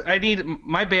is turn. I need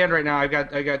my band right now. I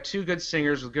got 2 good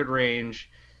singers with good range,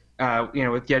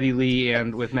 with Geddy Lee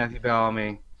and with Matthew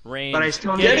Bellamy. Range. But I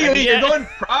still need- Geddy Lee, Yeah. you're going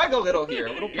prog a little here,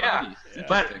 a little Yeah. proggy. It's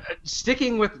But interesting.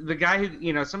 sticking with the guy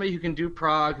who, somebody who can do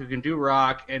prog, who can do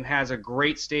rock, and has a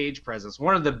great stage presence,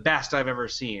 one of the best I've ever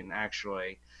seen,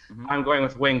 actually. Mhm. I'm going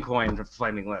with Wayne Coyne from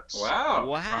Flaming Lips. Wow.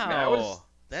 Wow. That was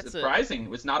That's surprising. It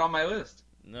was not on my list.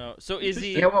 no. So is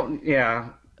he? Yeah, well, yeah.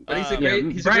 But he's a Yeah,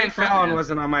 great. He's Brian a great Fallon frontman.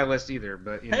 wasn't on my list either,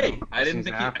 but Hey, I didn't things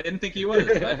think happen. I didn't think he was.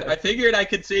 I figured I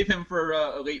could save him for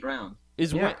a late round.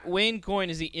 Is Yeah. Wayne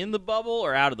Coyne? Is he in the bubble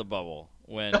or out of the bubble?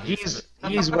 When He's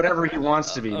whatever he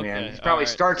wants to be, Okay, man. He all probably right.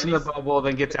 starts in the bubble,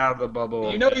 then gets out of the bubble.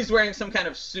 You know he's wearing some kind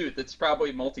of suit that's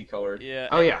probably multicolored. yeah.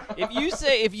 Oh yeah.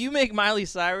 If you make Miley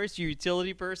Cyrus your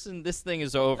utility person, this thing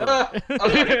is over.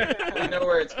 Okay. I know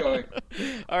where it's going.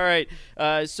 All right.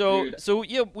 Dude. So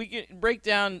yeah, we can break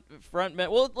down front men.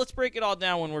 Well, let's break it all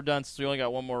down when we're done, since we only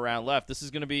got one more round left. This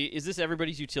is gonna be. Is this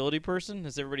everybody's utility person?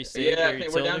 Has everybody saved Yeah, their okay,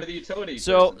 utility? we're down to the utility.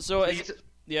 So person.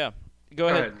 yeah. Go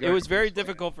ahead. Go It was ahead. very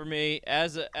difficult for me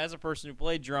as a person who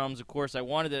played drums. Of course, I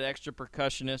wanted that extra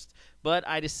percussionist, but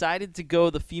I decided to go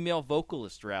the female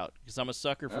vocalist route because I'm a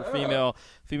sucker for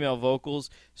female vocals.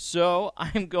 So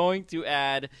I'm going to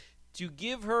add, to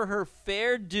give her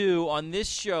fair due on this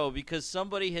show, because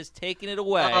somebody has taken it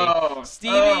away.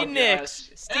 Stevie Nicks.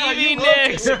 gosh. Stevie you love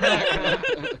Nicks. to hear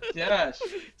that. Gosh.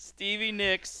 Stevie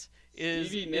Nicks is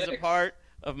Stevie a Nicks. part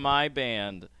of my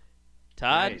band.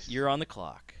 Todd, Nice. you're on the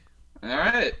clock. All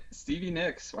right, Stevie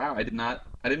Nicks. Wow, I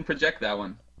didn't project that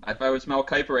one. If I was Mel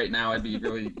Kiper right now, I'd be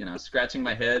really, scratching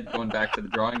my head, going back to the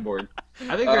drawing board.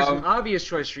 I think there's an obvious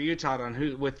choice for you, Todd, on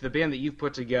who with the band that you've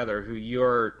put together, who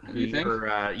your You think?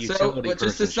 utility So, but just to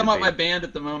person sum should up my be. band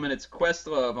at the moment, it's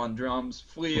Questlove on drums,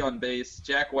 Flea on bass,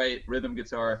 Jack White rhythm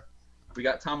guitar. We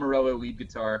got Tom Morello lead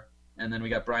guitar, and then we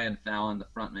got Brian Fallon, the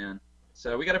front man.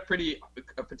 So we got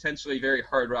a potentially very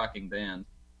hard rocking band.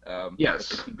 Yes.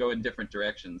 But they can go in different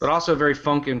directions. But also a very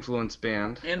funk influenced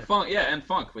band. And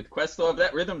funk with Questlove,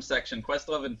 that rhythm section,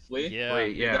 Questlove and Flea. Yeah.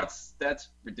 Wait, yeah. That's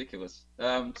ridiculous.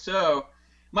 So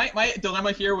my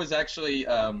dilemma here was actually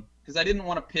because I didn't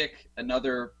want to pick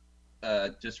another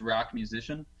just rock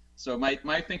musician. So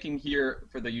my thinking here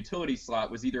for the utility slot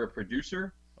was either a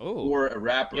producer Oh. or a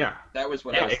rapper. Yeah. That was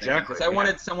what Yeah, I was thinking. exactly, 'Cause I yeah.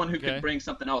 wanted someone who Okay. could bring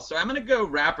something else. So I'm gonna go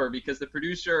rapper because the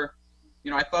producer,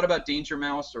 I thought about Danger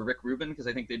Mouse or Rick Rubin because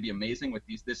I think they'd be amazing with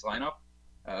this lineup.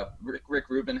 Rick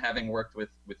Rubin having worked with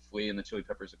Flea and the Chili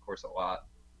Peppers, of course, a lot.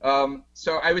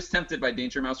 So I was tempted by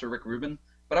Danger Mouse or Rick Rubin,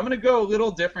 but I'm gonna go a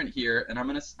little different here, and I'm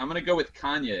gonna go with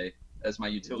Kanye as my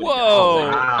utility. Whoa.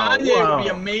 Wow, Kanye would whoa. be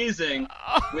amazing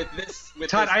with this.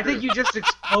 With Todd, this I think group. you just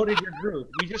exploded your group.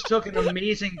 You just took an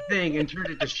amazing thing and turned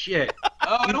it to shit.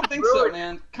 Oh, I don't think so,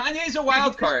 man. Kanye's a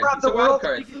wild card. He's a wild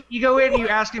card. You go in and you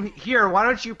ask him, here, why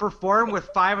don't you perform with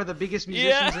 5 of the biggest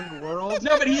musicians in the world?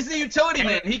 No, but he's the utility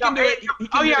man. He can do it. He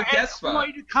can do a guest I spot.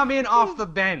 want you to come in off the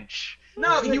bench.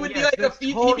 No, he would be Yes, like that's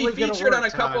he'd totally be gonna featured on a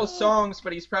work, couple Todd. songs,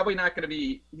 but he's probably not gonna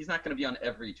be. He's not gonna be on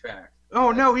every track.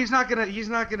 Oh no, he's not gonna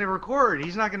record.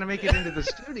 He's not gonna make it into the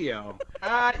studio.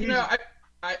 I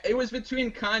it was between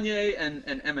Kanye and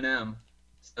Eminem.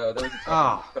 So that was a tough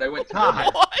Oh, one. But I went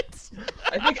God. What?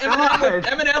 I think God.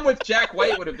 Eminem with Jack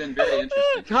White would have been very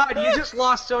interesting. God, you just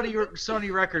lost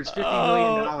Sony Records $50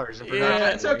 million. Oh, Yeah,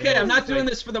 it's okay. I'm not doing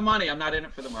this for the money. I'm not in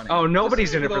it for the money. Oh, nobody's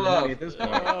Just in it for for the love. money at this point.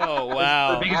 Oh, The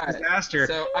wow. biggest Alright. disaster.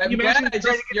 So I'm You glad mentioned I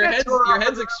trying just to get that tour your off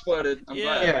head's the- exploded. I'm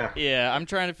glad. Yeah. Yeah, I'm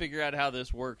trying to figure out how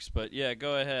this works, but yeah,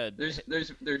 go ahead. There's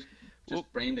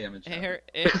just brain damage.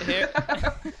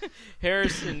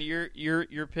 Harrison,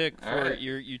 your pick All for right.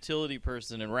 your utility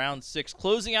person in round 6,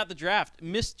 closing out the draft,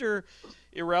 Mr.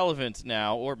 Irrelevant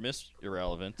now, or Miss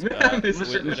Irrelevant.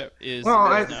 Mr. whatever is Well,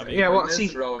 now I, being- yeah. Well, Miss see,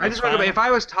 Relevant. I just want to. Fine. If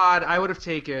I was Todd, I would have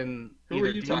taken Who were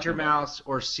either you Danger talking about? Mouse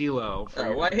or CeeLo. For,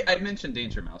 Oh, well, I mentioned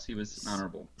Danger Mouse. He was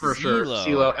honorable. for sure, CeeLo.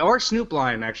 CeeLo or Snoop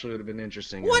Lion actually would have been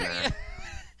interesting. What? In there.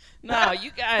 No, you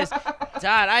guys,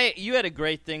 Todd, you had a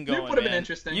great thing going. Snoop would have been man.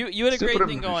 interesting. You had a Snoop great would have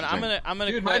thing been going. I'm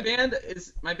interesting. gonna.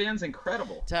 Dude, my band's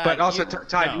incredible. Todd, But also, you-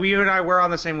 Todd, no. you and I were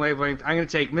on the same wavelength. I'm going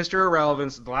to take Mr.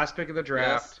 Irrelevance, the last pick of the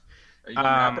draft. Are you going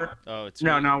Um, rapper? Oh, it's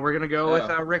No, we're going to go with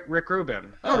Oh. Rick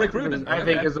Rubin. Oh, Rick Rubin. I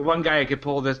think Okay. is the one guy who could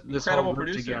pull this Incredible whole group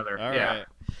producer. together. All yeah. right.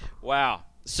 Wow.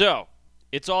 So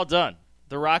it's all done.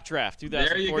 The Rock Draft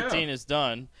There you 2014 go. is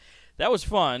done. That was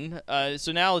fun.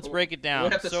 So now let's break it down.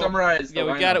 We'll have to So- summarize. Yeah,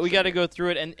 the we got it. lineups We got to again. go through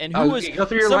it. And who was go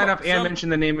through your lineup and mention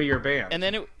the name of your band. And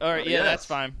then it. All right. Oh, Yeah, yes. that's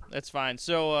fine. That's fine.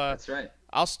 So That's right.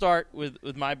 I'll start with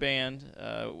my band.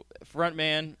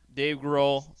 Frontman Dave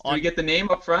Grohl. Do we get the name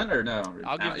up front or no?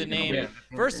 I'll Now give the you can name.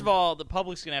 wait. First of all, the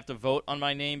public's gonna have to vote on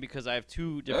my name because I have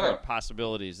two different Oh.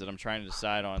 possibilities that I'm trying to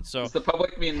decide on. So Does the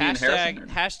public mean Harrison? Or...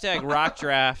 hashtag Rock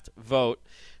Draft vote.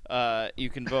 You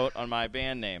can vote on my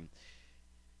band name.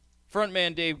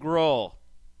 Frontman Dave Grohl,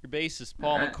 your bassist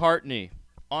Paul Alright. McCartney,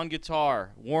 on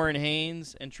guitar Warren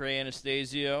Haynes and Trey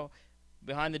Anastasio,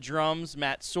 behind the drums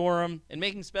Matt Sorum, and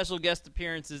making special guest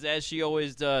appearances as she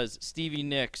always does Stevie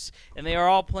Nicks, and they are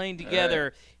all playing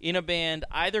together in a band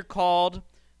either called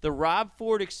the Rob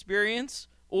Ford Experience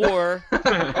or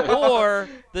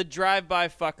the Drive-By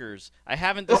Fuckers. I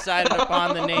haven't decided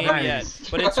upon the name Nice. yet,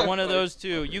 but it's one of those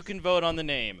two. You can vote on the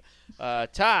name.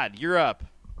 Todd, you're up.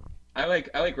 I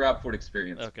like Rob Ford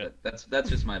Experience. Okay. That's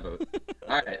just my vote.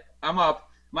 All right, I'm up.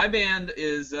 My band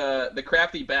is the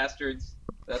Crafty Bastards.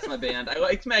 That's my band. I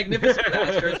liked Magnificent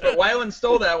Bastards, but Weiland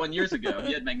stole that one years ago.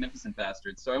 He had Magnificent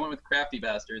Bastards, so I went with Crafty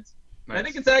Bastards. And I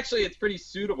think it's pretty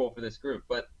suitable for this group,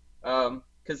 but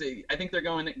because I think they're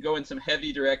going in some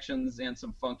heavy directions and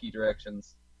some funky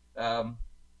directions,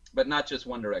 but not just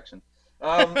one direction.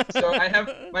 So I have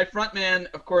my front man,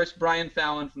 of course, Brian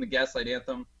Fallon from the Gaslight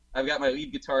Anthem. I've got my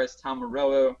lead guitarist, Tom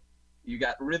Morello. You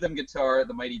got rhythm guitar,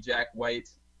 the mighty Jack White.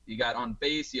 You got on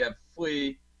bass, you have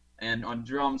Flea. And on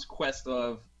drums,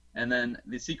 Questlove. And then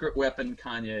the secret weapon,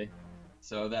 Kanye.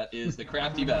 So that is the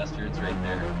Crafty Bastards right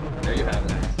there. There you have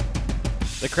it.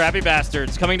 The Crappy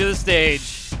Bastards coming to the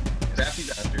stage. Crafty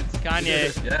Bastards.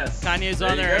 Kanye. Yes. Kanye's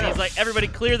on you there, and go. he's like, everybody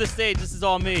clear the stage. This is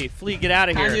all me. Flea, get out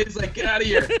of here. Kanye's like, get out of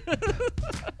here.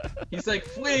 He's like,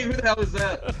 Flea, who the hell is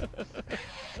that?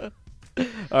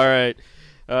 All right.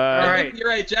 All I right. think you're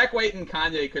right. Jack White and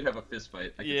Kanye could have a fist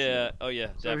fight. I could see Yeah. that. Oh, yeah.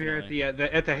 So Definitely. here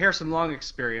at the Harrison Long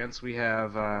Experience, we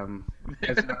have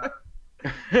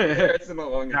Harrison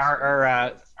Malone.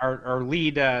 our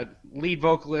lead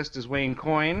vocalist is Wayne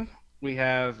Coyne. We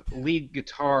have lead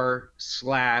guitar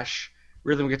 /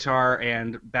 rhythm guitar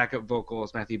and backup vocal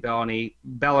is Matthew Bellamy.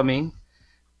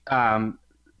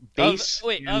 Bass.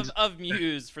 Of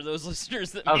Muse, for those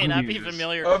listeners that Of may not be Muse.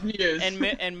 familiar. Of Muse.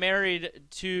 And married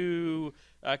to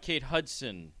Kate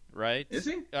Hudson, right? Is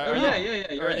he? Or Yeah.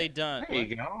 Or You're are right. they done? There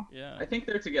you go. Yeah. I think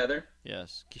they're together.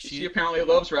 Yes. She apparently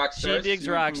loves rock stars. digs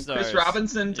From rock Chris stars.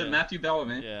 Robinson to Yeah. Matthew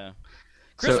Bellamy. Yeah.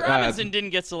 Chris So, Robinson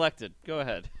didn't get selected. Go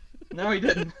ahead. No, he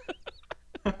didn't.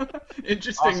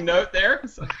 Interesting Awesome. note there.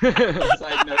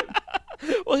 Side note.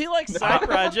 Well, he likes side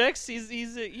projects. He's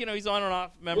he's on and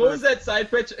off member. What was that side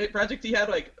project he had?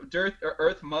 Like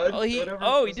Earth Mud. Oh, he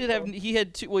whatever he did have he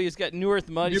had two. Well, he's got New Earth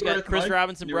Mud. He's New got Earth Chris Mud?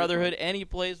 Robinson New Earth Brotherhood, Mud. and he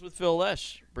plays with Phil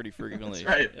Lesh pretty frequently.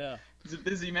 That's right. Yeah. He's a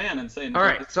busy man and saying. All no,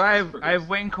 right, it's so I have super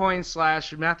Wayne Coyne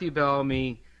 / Matthew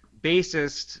Bellamy,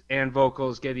 bassist and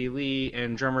vocals Geddy Lee,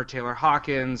 and drummer Taylor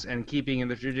Hawkins, and keeping in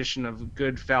the tradition of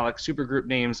good phallic supergroup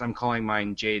names, I'm calling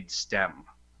mine Jade Stem.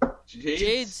 good.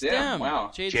 Jade Stem. Wow.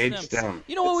 Jade Jade Stem. Stem.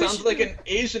 You know what we Sounds should like do? an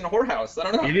Asian whorehouse.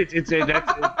 I don't know. It's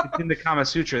in the Kama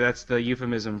Sutra. That's the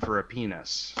euphemism for a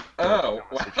penis. Oh,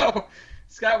 wow.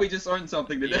 Scott, we just learned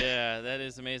something today. Yeah, that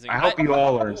is amazing. I hope you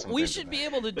all learn something. We should be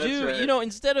able to That's do, right.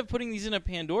 instead of putting these in a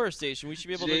Pandora station, we should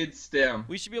be able Jade to. Stem.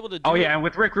 We should be able to. Do Oh it- yeah, and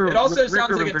with Rick Rubin. It also Rick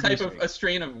sounds Rubin like a type of producing. a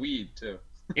strain of weed too.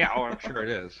 Yeah, oh, I'm sure it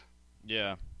is.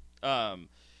 Yeah.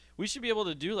 We should be able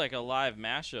to do like a live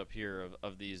mashup here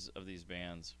of these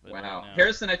bands. But Wow. right now-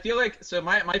 Harrison, I feel like so.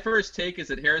 My first take is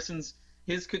that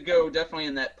his could go definitely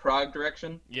in that prog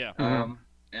direction. Yeah.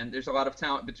 And there's a lot of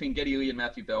talent between Geddy Lee and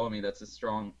Matthew Bellamy. That's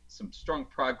some strong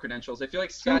prog credentials. I feel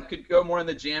like Scott could go more in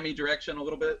the jammy direction a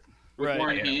little bit with Right.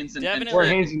 Warren Yeah. Haynes and Definitely. Or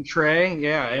Haynes and Trey,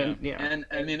 yeah. And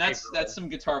I mean that's some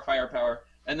guitar firepower.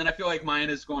 And then I feel like mine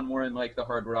is going more in like the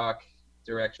hard rock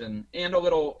direction and a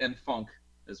little and funk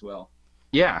as well.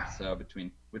 Yeah, So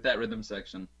with that rhythm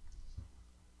section.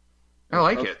 I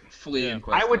like of it. Flea Yeah. and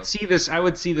I would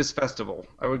Questlove. see this festival.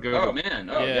 I would go. Oh man.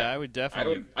 Oh yeah, yeah. I would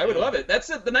definitely. I would love it. That's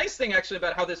the nice thing actually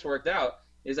about how this worked out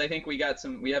is I think we have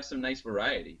some nice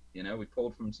variety. You know, we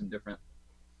pulled from some different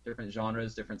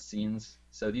genres, different scenes.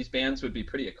 So these bands would be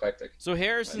pretty eclectic. So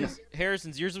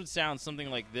Harrison's yours would sound something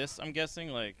like this. I'm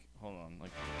guessing. Like, hold on.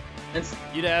 Like, And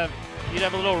you'd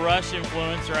have a little Rush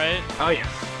influence, right? Oh yeah.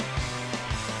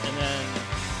 And then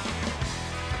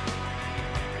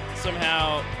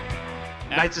somehow,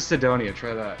 Knights of Sidonia.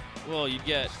 Try that. well, you'd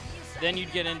get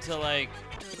into like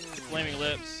Flaming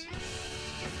Lips.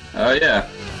 oh yeah.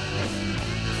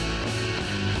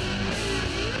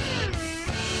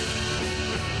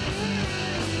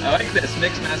 I like this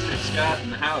Mixmaster Scott in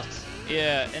the house.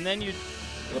 Yeah, and then you'd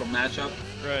A little matchup.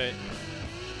 right.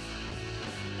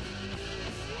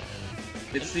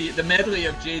 It's the medley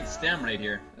of Jade Stem right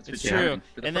here. That's what It's you're true. having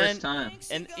for the And first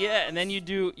then- time. And then you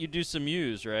do some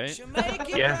Muse, right?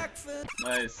 Yeah.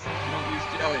 Nice. You don't use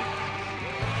jelly.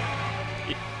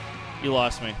 You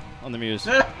lost me on the Muse.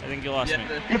 I think you lost me.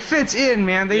 It fits in,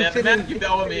 man. They Yeah, fit Matthew in.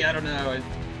 Bellamy, I don't know.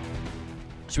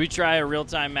 Should we try a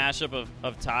real-time mashup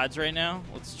of Todd's right now?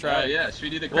 Let's try. Yeah, should we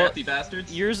do the Well, Crafty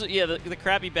Bastards? Yours, yeah, the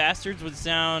Crappy Bastards would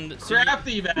sound. so you-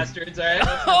 Crafty Bastards, alright?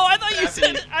 Oh, I thought you Crafty.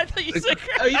 said. I thought you said.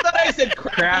 Oh, you thought I said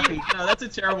Crafty? Crafty. No, that's a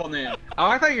terrible name. Oh,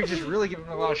 I thought you were just really giving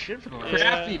them a lot of shit for the last.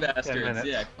 Crafty 10 Bastards, minutes.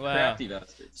 yeah. Wow. Crafty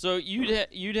Bastards. So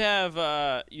you'd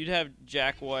have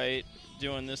Jack White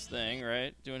doing this thing,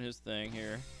 right? Doing his thing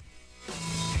here.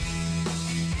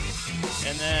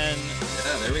 And then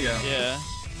Yeah, there we go. yeah,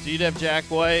 so you'd have Jack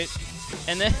White,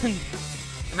 and then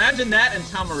Imagine that and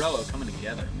Tom Morello coming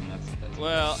together. I mean, that's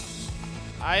well,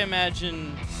 I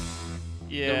imagine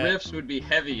yeah. The riffs would be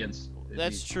heavy and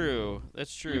That's true.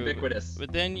 That's true. ubiquitous.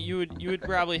 But then you would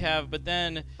probably have, but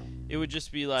then it would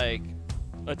just be like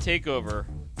a takeover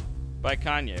by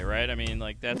Kanye, right? I mean,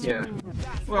 like that's Yeah.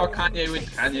 Well, Kanye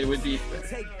with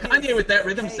that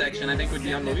rhythm section, I think would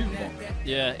be unbelievable.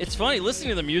 yeah. It's funny listening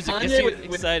to the music. Kanye Gets you with-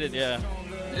 excited, yeah.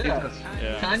 Yeah.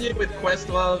 Yeah. Kanye with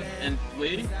Questlove and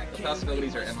Flea, the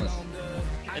possibilities are endless.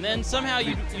 And then somehow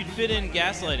you'd fit in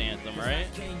Gaslight Anthem, right?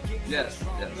 Yes,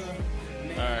 yes.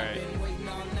 All right.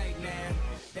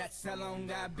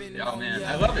 Oh man,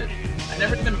 I love it. I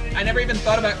never even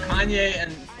thought about Kanye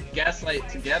and Gaslight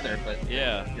together, but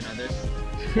Yeah. you know, there's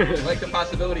I like the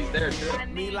possibilities there too.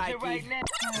 Me like it.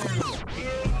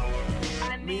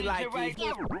 Me like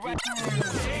it.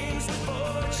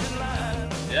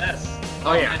 Yes.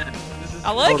 Oh, yeah. man. This is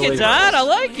I like Totally it, Todd. right. I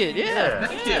like it. Yeah.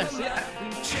 Thank you.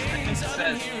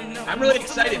 Yeah. I'm really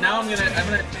excited. Now I'm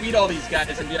gonna tweet all these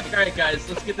guys and be like, all right, guys,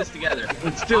 let's get this together.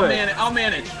 Let's do it. I'll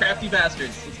manage. Crafty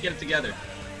Bastards. Let's get it together.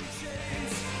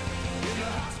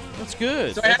 That's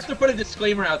good. So I have to put a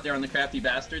disclaimer out there on the Crafty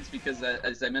Bastards because,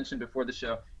 as I mentioned before the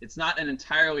show, it's not an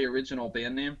entirely original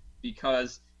band name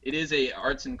because it is a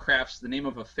arts and crafts, the name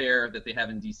of a fair that they have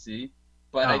in DC.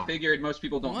 But Oh. I figured most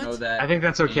people don't What? know that. I think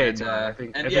that's okay, And, Tom. I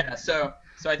think yeah, so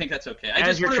I think that's okay. I as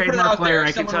just your wanted to put it trademark out player, there. I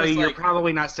can Someone tell was you you're like,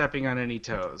 probably not stepping on any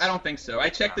toes. I don't think so. I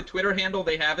checked the Twitter handle;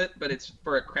 they have it, but it's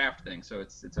for a craft thing, so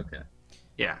it's okay.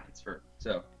 Yeah. It's for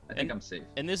so I think I'm safe.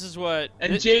 And this is what.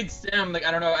 And Jade Stem, like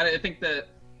I don't know, I think that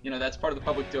that's part of the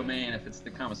public domain if it's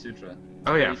the Kama Sutra.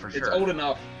 Oh yeah, for It's sure. old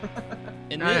enough.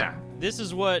 And Oh, yeah. this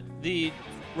is what the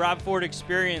Rob Ford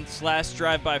Experience /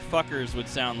 Drive-By Fuckers would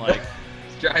sound like.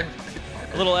 Drive.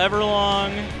 A little Everlong,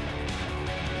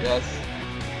 Yes.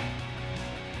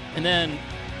 and then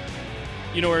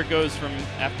you know where it goes from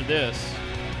after this.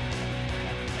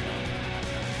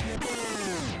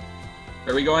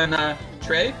 Are we going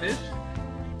Trey Fish?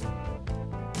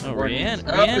 Oh, Or- Rhiannon.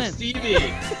 Oh, Stevie.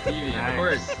 Stevie, Nice. of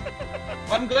course.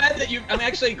 Well, I'm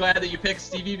actually glad that you picked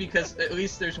Stevie because at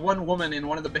least there's one woman in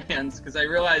one of the bands because I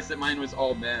realized that mine was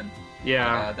all men.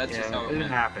 Yeah. That's just how it it went.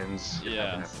 happens. It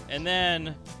Yeah, happens. and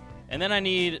then I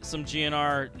need some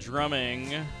GNR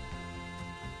drumming.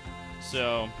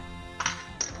 So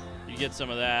you get some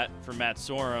of that from Matt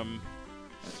Sorum.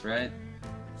 That's right.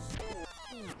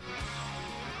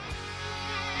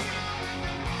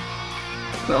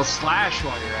 Well, Slash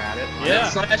while you're at it. Yeah.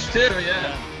 Slash too,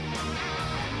 yeah.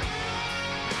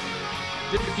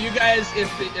 If you guys,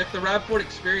 if the Rob Ford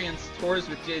Experience tours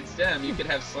with Jade Stem, you could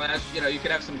have Slash. You could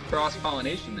have some cross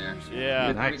pollination there.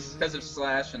 Yeah. Nice. Because of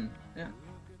Slash and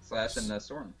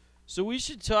Soren. So we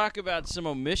should talk about some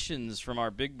omissions from our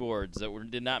big boards that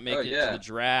did not make it to the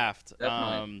draft.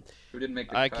 Definitely. Who didn't make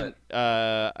the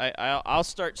cut? I'll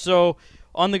start. So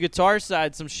on the guitar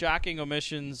side, some shocking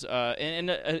omissions in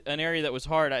an area that was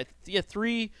hard.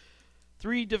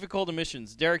 Three difficult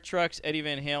omissions: Derek Trucks, Eddie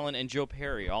Van Halen, and Joe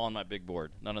Perry, all on my big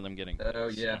board. None of them getting. Oh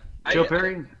yeah. Joe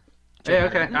Perry. Yeah,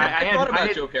 okay. I thought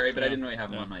about Joe Perry, but I didn't really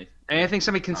have him on my. And I think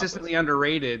somebody consistently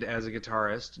underrated as a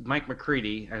guitarist, Mike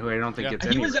McCready, who I don't think gets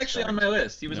any. He was actually on my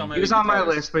list. He was on my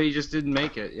list, but he just didn't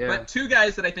make it. Yeah. But two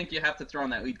guys that I think you have to throw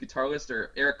on that lead guitar list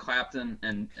are Eric Clapton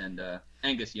and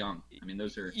Angus Young. I mean,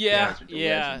 those are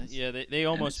legends. They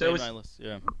almost made my list.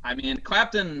 Yeah. I mean,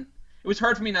 Clapton. It was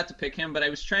hard for me not to pick him, but I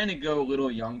was trying to go a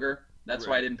little younger. That's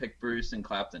why I didn't pick Bruce and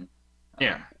Clapton.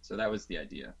 Yeah. So that was the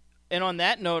idea. And on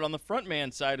that note, on the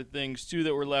frontman side of things, two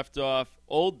that were left off,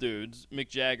 old dudes, Mick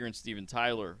Jagger and Steven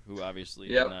Tyler, who obviously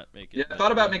did not make it. Yeah, I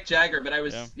thought about Mick Jagger, but I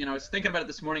was, I was thinking about it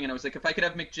this morning, and I was like, if I could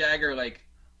have Mick Jagger like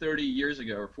 30 years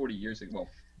ago or 40 years ago,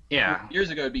 years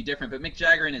ago it'd be different. But Mick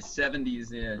Jagger in his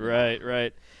 70s,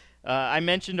 Right. I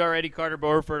mentioned already Carter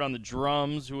Beauford on the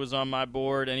drums, who was on my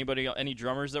board. Any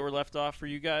drummers that were left off for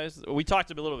you guys? We talked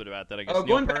a little bit about that, I guess.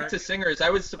 Going back to singers, I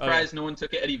was surprised no one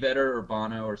took Eddie Vedder or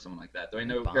Bono or someone like that. Though I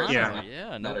know Bono,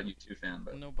 not a U2 fan,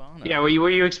 but no Bono. Yeah, were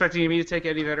you expecting me to take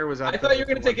Eddie Vedder? I thought you were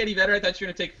going to take Eddie Vedder. I thought you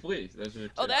were going to take Flea.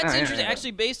 That's interesting.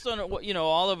 Actually, based on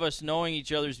all of us knowing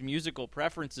each other's musical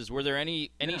preferences, were there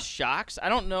any shocks? I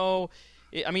don't know.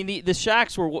 I mean, the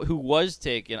shocks were who was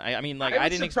taken. I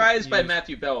was surprised by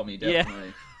Matthew Bellamy,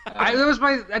 definitely. Yeah.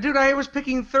 I was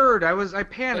picking third. I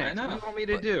panicked. What do you want me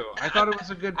to do? I thought it was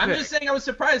a good pick. I'm just saying I was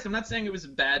surprised. I'm not saying it was a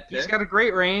bad pick. He's got a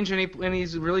great range, and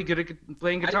he's really good at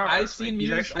playing guitar. I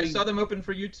saw them open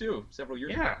for U2 several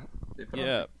years ago. They put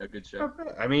on a good show.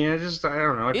 I mean, I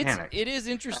don't know. I panicked. It is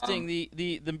interesting.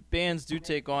 The bands do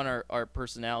take on our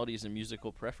personalities and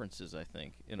musical preferences, I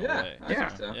think, in a way. I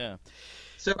think so. Yeah.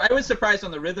 So I was surprised on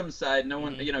the rhythm side. No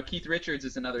one, Keith Richards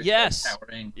is another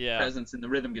towering presence in the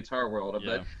rhythm guitar world.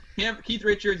 But Keith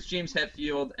Richards, James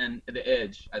Hetfield, and The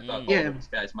Edge. I thought all of those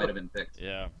guys might have been picked.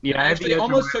 Yeah. Yeah. I actually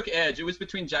almost took Edge. It was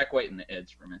between Jack White and The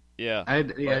Edge for me. Yeah. I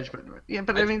had the Edge, but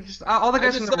I mean, just all the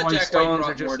guys in the Rolling Stones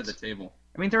are just more to the table.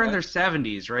 I mean, they're in their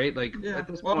 70s, right? Like at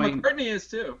this point. McCartney is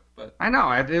too. But I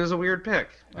know it was a weird pick.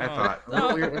 I thought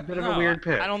a bit of a weird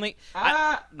pick. I don't think.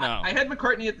 I had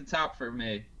McCartney at the top for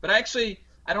me, but actually.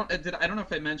 I don't know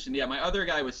if I mentioned. Yeah, my other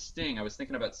guy was Sting. I was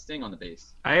thinking about Sting on the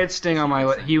bass. I had Sting on my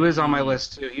list. He was on my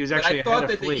list too. He was actually ahead of Flea. I thought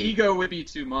that the ego would be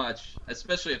too much,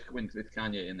 especially with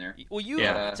Kanye in there. Well,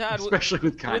 Todd, especially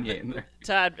with Kanye in there.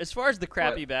 Todd, as far as the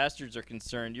crappy bastards are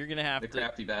concerned, you're gonna have the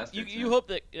crappy bastards. You hope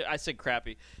that I said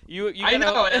crappy. I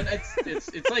know, and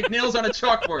it's like nails on a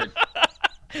chalkboard.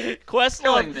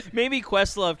 Questlove, maybe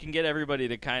Questlove can get everybody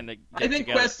to kind of. I think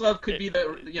together. Questlove could be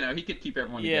he could keep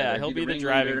everyone together. Yeah, he'll be the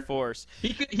driving force.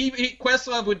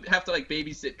 Questlove would have to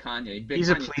babysit Kanye. He's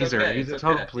a pleaser. He's a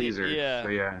total pleaser. Yeah. So,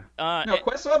 yeah.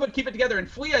 Questlove would keep it together,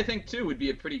 and Flea I think too would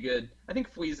be a pretty good. I think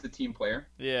Flea's the team player.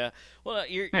 Yeah. Well,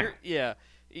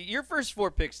 your first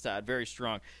four picks, Todd, very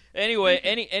strong. Anyway,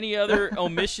 any other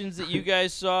omissions that you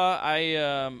guys saw?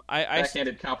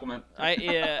 Backhanded compliment.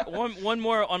 One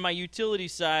more on my utility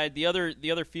side. The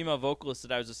other female vocalist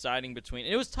that I was deciding between,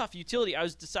 and it was tough. Utility. I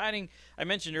was deciding. I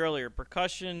mentioned earlier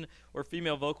percussion or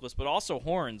female vocalist, but also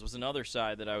horns was another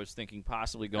side that I was thinking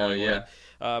possibly going with.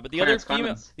 But the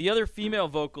other female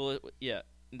vocalist,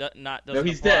 doesn't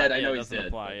he's apply. dead. I know he's dead.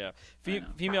 Apply,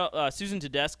 female Susan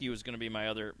Tedeschi was going to be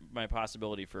my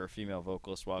possibility for a female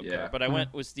vocalist wild card, but I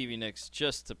went with Stevie Nicks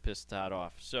just to piss Todd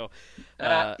off. So,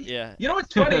 You know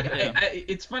what's funny?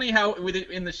 It's funny how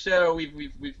in the show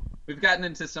we've gotten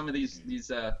into some of these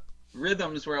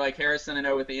rhythms where Harrison I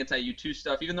know with the anti-U2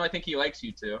 stuff, even though I think he likes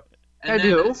U2. And I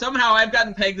do. Somehow I've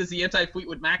gotten pegged as the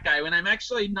anti-Fleetwood Mac guy when I'm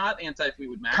actually not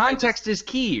anti-Fleetwood Mac. Context is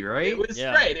key, right? It was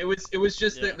right. It was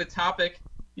just the topic.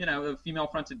 A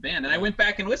female-fronted band, and I went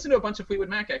back and listened to a bunch of Fleetwood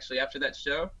Mac actually after that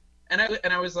show, and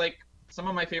I was like, some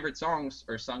of my favorite songs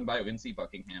are sung by Lindsey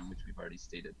Buckingham, which we've already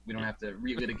stated. We don't have to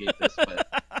relitigate this,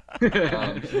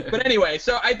 but anyway,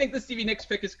 so I think the Stevie Nicks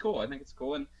pick is cool. I think it's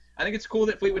cool, and I think it's cool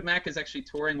that Fleetwood Mac is actually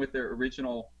touring with their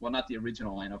original, well, not the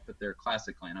original lineup, but their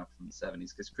classic lineup from the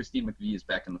 '70s, because Christine McVie is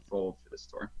back in the fold for this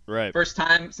tour. Right. First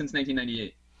time since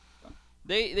 1998.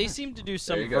 They seem to do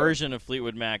some version of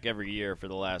Fleetwood Mac every year for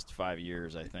the last 5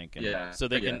 years, I think. And so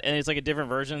they can, and it's like a different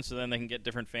version, so then they can get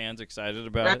different fans excited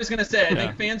about it. I was gonna say, I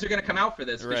think fans are gonna come out for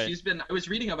this because I was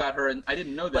reading about her and I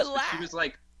didn't know this, but she was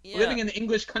living in the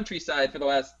English countryside for the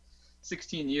last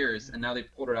 16 years, and now they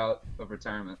pulled her out of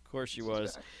retirement. Of course she She's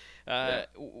was. back.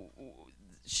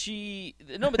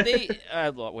 But they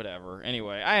whatever.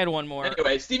 Anyway, I had one more.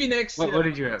 Anyway, Stevie Nicks. What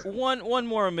did you have? One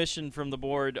more omission from the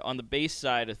board on the base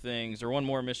side of things, or one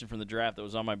more omission from the draft that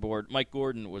was on my board. Mike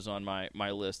Gordon was on my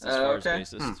list as far as Okay.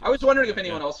 bassist. I was wondering if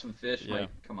anyone else from Fish Yeah. might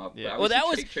come up. Yeah. But Well, that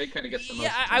obviously was Trade kind of gets the most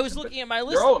yeah. I was attention, looking but at my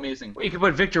list. They're all amazing. Well, you could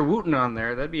put Victor Wooten on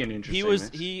there. That'd be an interesting. He was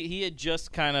mix. he had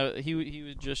just kind of he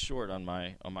was just short on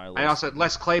my list. I also had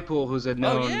Les Claypool, who's a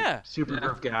known yeah. super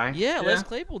groove guy. yeah, Les Yeah.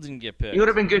 Claypool didn't get picked. He would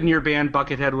have been good in your band.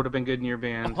 Buckethead would have been good in your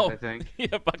band, I think. Yeah,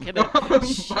 Buckethead.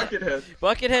 Buckethead.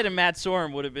 Buckethead and Matt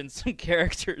Sorum would have been some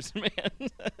characters, man.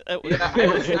 That would-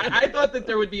 Yeah, I thought that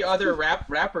there would be other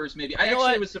rappers maybe. I You know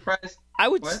actually what? was surprised.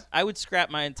 What? I would scrap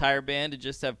my entire band to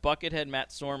just have Buckethead, Matt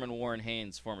Sorum, and Warren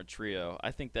Haynes form a trio.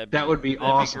 I think That would be that'd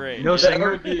awesome. great. No Yeah. singer.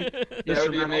 That would be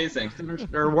Instrumental. amazing.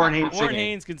 Or Warren Haynes Warren singing.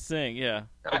 Haynes can sing, yeah.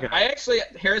 Okay. I actually,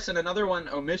 Harrison, another one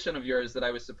omission of yours that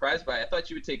I was surprised by. I thought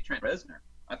you would take Trent Reznor.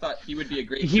 I thought he would be a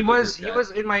great. He super was group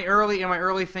guy. in my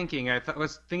early thinking.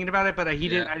 Was thinking about it, but he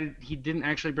Yeah. didn't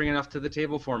actually bring enough to the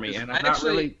table for me, and I I'm not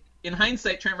actually, really. in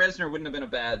hindsight, Trent Reznor wouldn't have been a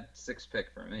bad 6th pick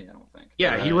for me. I don't think.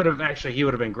 Yeah, Right. he would have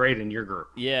been great in your group.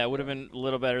 Yeah, it would have been a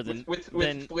little better than With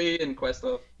than Flea and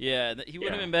Questlove. yeah. He would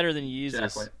have Yeah. been better than Jack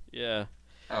Yeezus. White. Yeah,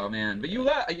 Oh man, but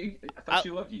I thought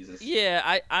you loved Jesus.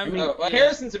 yeah. I'm Oh, well, yeah.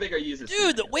 Harrison's a bigger Jesus.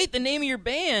 Dude, fan. wait, the name of your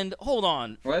band. Hold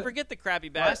on, What? forget the crappy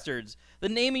bastards. The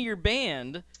name of your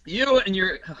band You and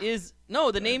your is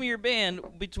no. The name of your band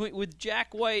with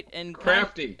Jack White and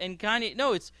Crafty. and Kanye.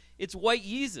 No, it's White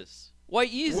Yeezus.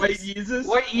 White Yeezus. White Jesus.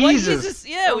 White White Yeezus. Yeezus,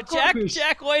 yeah, Of with course.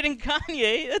 Jack White and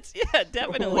Kanye. That's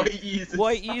definitely White Jesus.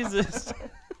 White Yeezus.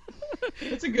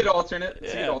 It's a good alternate.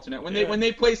 It's a Yeah. good alternate. Yeah. When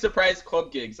they play surprise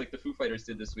club gigs like the Foo Fighters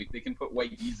did this week, they can put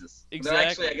White Jesus. Exactly.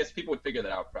 Actually, I guess people would figure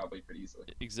that out probably pretty easily.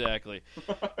 Exactly.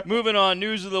 Moving on,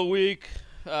 news of the week.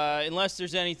 Unless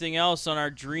there's anything else on our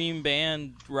Dream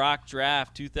Band Rock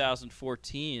Draft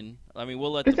 2014, I mean,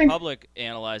 we'll let the public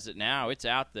analyze it now. It's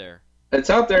out there. It's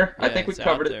out there. I Yeah, think we it's out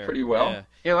covered there. it pretty well. Yeah.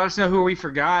 Yeah, let us know who we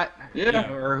forgot. Yeah.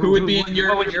 Or Who would be in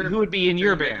your- who would be in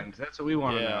your band? That's what we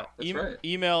want to Yeah. know. That's right.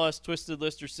 Email us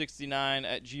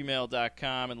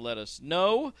twistedlister69@gmail.com and let us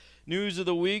know. News of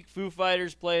the week: Foo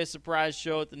Fighters play a surprise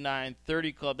show at the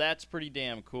 9:30 Club. That's pretty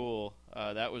damn cool.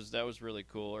 That was really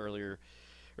cool earlier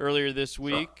this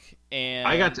week. And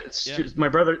I got to, my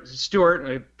brother Stuart,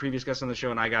 a previous guest on the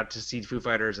show, and I got to see Foo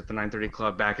Fighters at the 9:30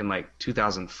 Club back in like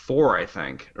 2004, I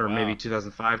think, or Wow. maybe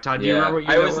 2005. Todd, do you Yeah, remember what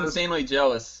year I that was insanely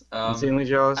jealous. Insanely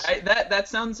jealous. That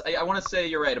sounds. I want to say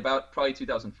you're right. About probably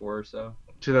 2004 or so.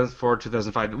 2004,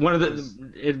 2005.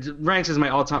 It ranks as one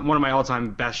of my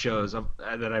all-time best shows that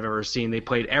I've ever seen. They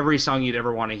played every song you'd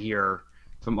ever want to hear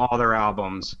from all their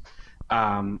albums.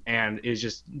 And it's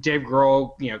just Dave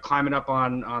Grohl, climbing up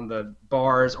on the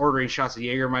bars, ordering shots of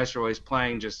Jägermeister while he's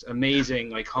playing, just amazing,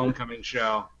 like homecoming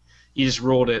show. He just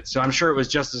ruled it. So I'm sure it was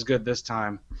just as good this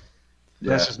time.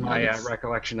 That's just my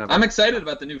recollection of it. I'm excited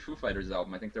about the new Foo Fighters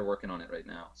album. I think they're working on it right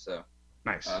now. So,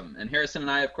 Nice. and Harrison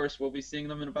and I, of course, will be seeing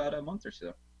them in about a month or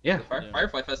so. Yeah. The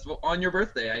Firefly Festival on your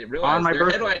birthday. I realized On my they're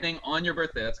birthday. headlining on your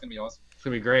birthday. That's gonna be awesome. It's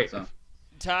going to be great. So,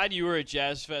 Todd, you were at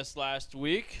Jazz Fest last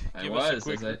week. I Give was,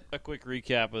 us a quick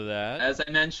recap of that. as I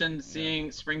mentioned, seeing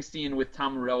Springsteen with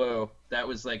Tom Morello, that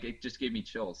was like, it just gave me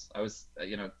chills. I was,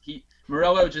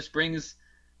 Morello just brings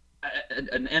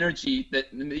an energy that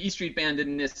the E Street Band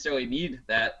didn't necessarily need,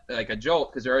 that like a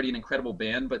jolt, because they're already an incredible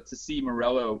band. But to see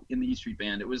Morello in the E Street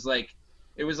Band, it was like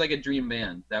a dream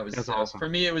band. That's awesome. For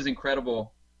me, it was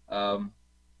incredible.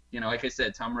 Like I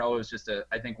said, Tom Morello is just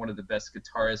I think one of the best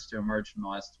guitarists to emerge from the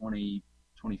last 20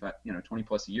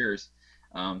 plus years.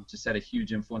 Just had a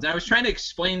huge influence. And I was trying to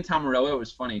explain Tom Morello. It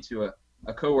was funny to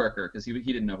a coworker, because he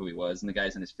didn't know who he was, and the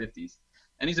guy's in his 50s,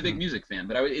 and he's a big music fan.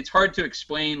 But it's hard to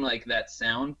explain like that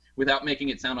sound without making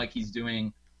it sound like he's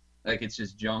doing like it's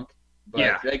just junk. But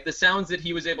Yeah. like the sounds that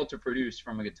he was able to produce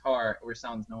from a guitar were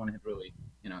sounds no one had really,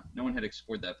 no one had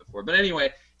explored that before. But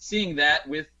anyway, seeing that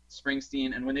with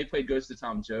Springsteen, and when they played Ghost of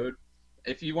Tom Joad,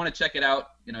 if you want to check it out,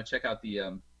 check out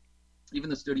the even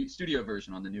the studio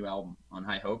version on the new album on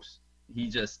High Hopes. He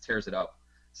just tears it up.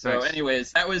 So Nice.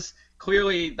 anyways, that was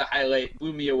clearly the highlight,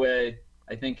 blew me away.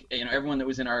 I think everyone that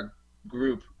was in our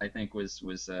group, I think was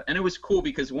and it was cool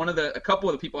because a couple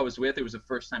of the people I was with, it was the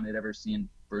first time they'd ever seen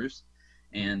Bruce,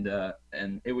 and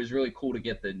it was really cool to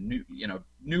get the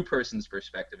new person's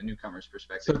perspective, a newcomer's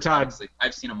perspective. So, Todd- Obviously,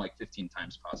 I've seen him like 15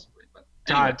 times possibly, but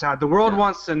Todd, the world Yeah.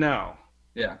 wants to know,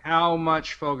 yeah. how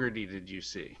much Fogerty did you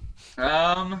see?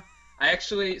 I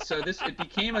actually, so it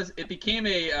became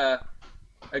a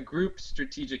a group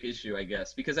strategic issue, I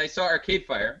guess, because I saw Arcade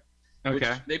Fire, which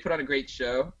Okay. they put on a great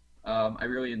show. I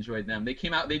really enjoyed them. They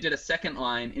came out, they did a second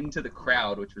line into the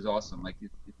crowd, which was awesome. Like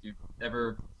if you've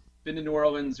ever been to New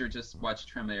Orleans or just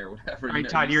watched Treme or whatever. All right, you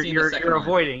Todd, you've seen the second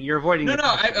line. you're avoiding. No, the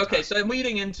no. question, Okay, Todd. so I'm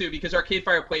leading into because Arcade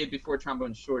Fire played before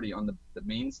Trombone Shorty on the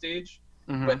main stage,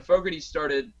 Mhm. but Fogerty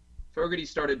started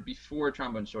before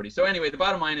Trombone Shorty. So anyway, the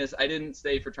bottom line is I didn't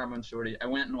stay for Trombone Shorty. I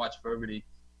went and watched Fogerty,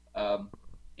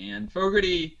 and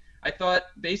Fogerty. I thought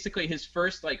basically his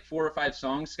first like 4 or 5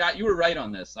 songs. Scott, you were right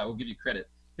on this. I will give you credit.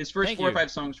 His first Thank 4 or you.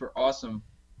 5 songs were awesome.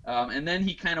 And then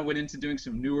he kind of went into doing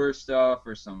some newer stuff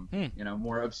or some,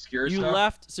 more obscure You stuff.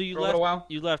 left. So you for a left. little while.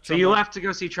 You left. So you Trombone- left to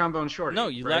go see Trombone Shorty. No,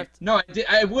 you right? left. No, I did.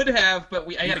 I would have, but I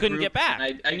You had a couldn't group, get back.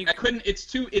 and And you- I couldn't. It's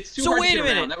too So hard wait to a get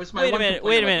minute. around. That was my Wait a one minute. complaint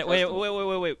Wait a about minute. the Wait.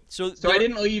 festival. Wait. So So I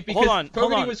didn't leave because Hold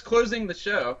Fogerty on. was closing the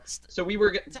show. So we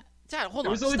were. Dad, hold It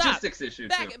on. was a Stop. logistics issue.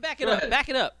 Back too. it Go up. ahead. Back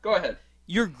it up. Go ahead.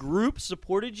 Your group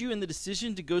supported you in the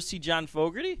decision to go see John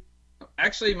Fogerty?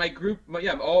 Actually, my group,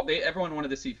 everyone wanted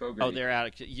to see Fogerty. Oh, they're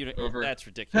out. Over. That's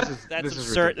ridiculous. That's this is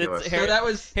absurd. ridiculous. It's, So that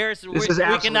was. Harrison, This we is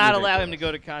cannot absolutely allow him ridiculous. to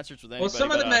go to concerts with anybody. Well,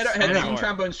 some of them but us. had seen anymore.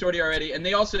 Trombone Shorty already, and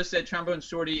they also said Trombone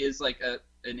Shorty is like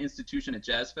an institution at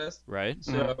Jazz Fest. Right.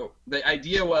 So the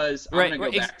idea was I'm Right, gonna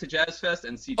right, go back to Jazz Fest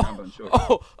and see Trombone Shorty.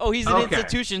 He's an Okay.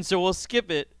 institution, so we'll skip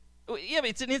it. Yeah, but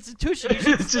it's an institution. You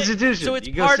should It's an stay. institution. So it's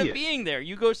You go part see of it. being there.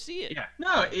 You go see it. Yeah.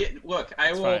 No, look, I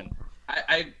It's will. fine.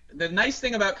 The nice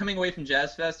thing about coming away from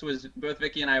Jazz Fest was both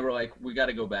Vicky and I were like, we got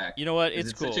to go back. You know what? 'Cause It's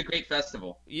it's cool. such a great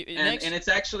festival. And And it's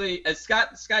actually, as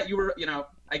Scott, you were,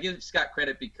 I give Scott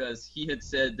credit because he had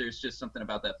said there's just something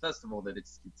about that festival that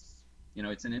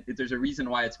there's a reason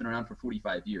why it's been around for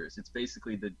 45 years. It's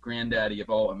basically the granddaddy of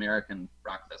all American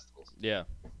rock festivals. yeah.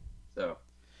 So,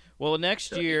 Well, next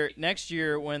So-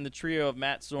 year, when the trio of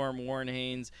Matt Storm, Warren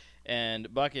Haynes, and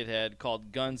Buckethead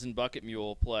called Guns and Bucket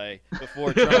Mule play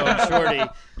before Trombone Shorty,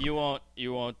 you won't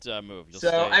move. You'll so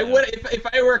stay I there. would, if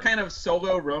I were kind of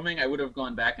solo roaming, I would have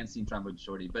gone back and seen Trombone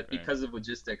Shorty, but Right. because of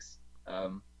logistics, I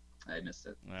missed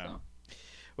it. Yeah. So.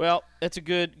 Well, that's a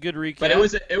good recap. But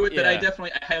but I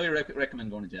Yeah. highly recommend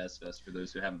going to Jazz Fest for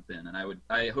those who haven't been, and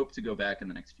I hope to go back in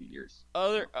the next few years.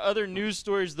 Other news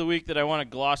stories of the week that I want to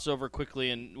gloss over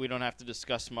quickly, and we don't have to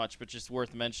discuss much, but just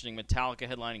worth mentioning: Metallica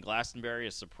headlining Glastonbury,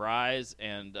 a surprise,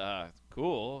 and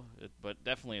cool, but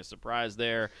definitely a surprise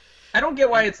there. I don't get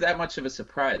why it's that much of a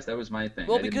surprise. That was my thing.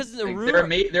 Well, I didn't because the think- rumor-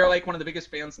 they're like one of the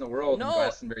biggest bands in the world, No, and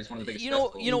Glastonbury's one of the biggest. You know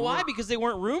festivals. why? Because they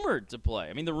weren't rumored to play.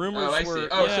 I mean, the rumors Oh, I were. see.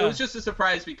 Oh, yeah, so it's just a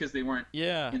surprise because they weren't.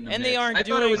 yeah, In the and mix. they aren't I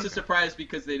doing. thought it was a surprise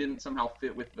because they didn't somehow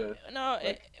fit with the. No,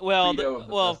 like, well, credo of the of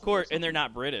festival or course, and something. they're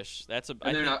not British. That's a.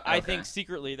 And they're not- I okay. think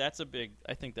secretly that's a big.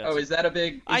 I think that's. Oh, is that a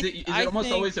big? I- Is it I almost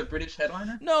think- always a British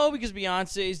headliner? No, because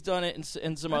Beyonce's done it, and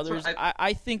some That's others. what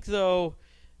I think though,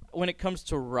 when it comes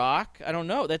to rock, I don't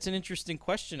know. That's an interesting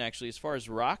question, actually. As far as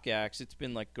rock acts, it's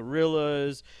been like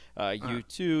Gorillaz,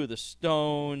 U2, The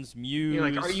Stones, Muse.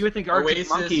 You would think Arctic Oasis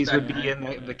Monkeys would back be then.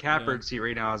 in the catbird seat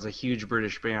right now as a huge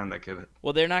British band that could.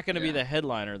 Well, they're not going to be Yeah. the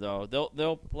headliner though.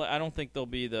 They'll play. I don't think they'll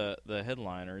be the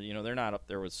headliner. You know, they're not up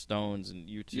there with Stones and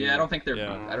U2. Yeah, I don't think they're.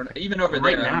 Yeah. I don't even over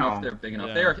Right there. I don't know now. if they're big enough.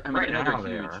 Yeah. They're. I mean, Right I know now they're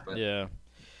they huge, are. but. Yeah.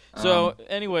 So Um,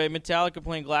 anyway, Metallica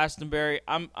playing Glastonbury.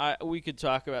 We could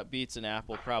talk about Beats and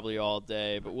Apple probably all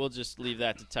day, but we'll just leave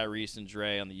that to Tyrese and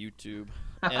Dre on the YouTube.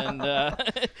 And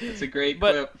It's a great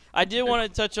but clip. I did want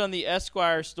to touch on the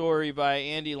Esquire story by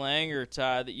Andy Langer,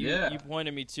 Todd, that you Yeah. you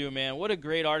pointed me to. Man, what a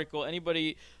great article!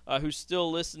 Anybody who's still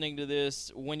listening to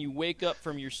this, when you wake up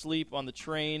from your sleep on the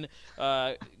train,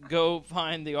 go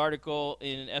find the article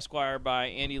in Esquire by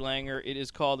Andy Langer. It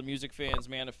is called "The Music Fans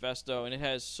Manifesto," and it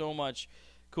has so much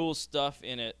cool stuff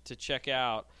in it to check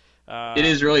out. It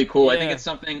is really cool. I think yeah. it's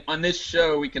something on this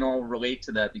show we can all relate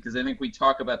to that because I think we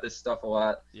talk about this stuff a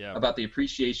lot Yeah. about the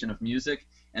appreciation of music,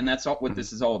 and that's all, what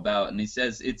this is all about. And he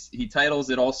says he titles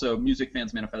it also Music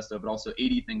Fans Manifesto, but also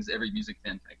 80 things every music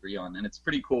fan can agree on, and it's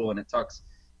pretty cool. And it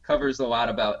covers a lot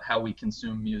about how we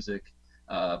consume music,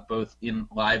 both in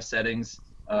live settings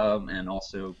and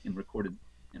also in recorded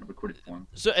form.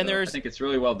 So, and I think it's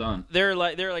really well done. There are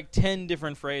like 10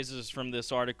 different phrases from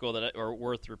this article that are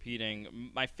worth repeating.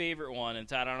 My favorite one, and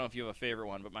Todd, I don't know if you have a favorite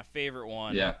one, but my favorite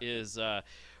one Yeah. is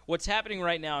what's happening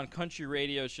right now on country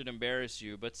radio should embarrass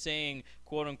you, but saying,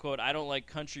 quote unquote, I don't like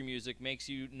country music makes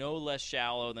you no less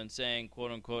shallow than saying,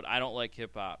 quote unquote, I don't like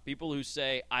hip hop. People who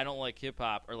say I don't like hip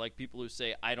hop are like people who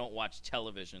say I don't watch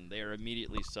television. They are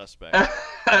immediately suspect.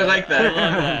 I like that. I love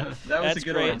that. That was That's a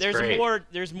good great. one. Great.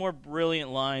 There's more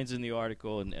brilliant lines in the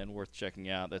article and worth checking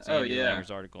out. That's Oh, Andy yeah.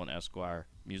 Langer's article in Esquire,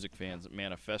 Music Fans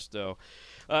Manifesto.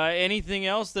 Anything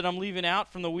else that I'm leaving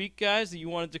out from the week, guys, that you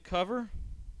wanted to cover?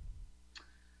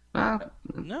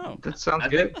 No. That sounds I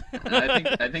good.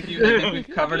 think we've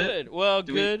covered Good. it. Well,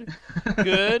 Do we- good.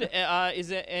 Good. Is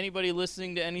there anybody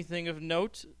listening to anything of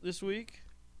note this week?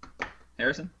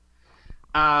 Harrison,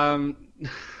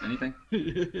 anything?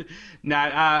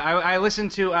 I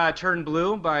listened to Turn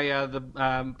Blue by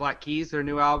the Black Keys, their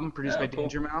new album produced by cool.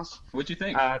 Danger Mouse. What'd you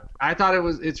think? I thought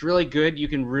it's really good. You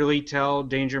can really tell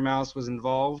Danger Mouse was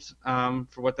involved,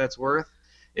 for what that's worth.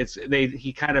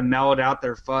 He kind of mellowed out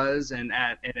their fuzz and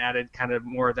added kind of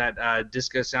more of that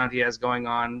disco sound he has going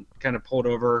on, kind of pulled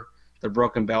over the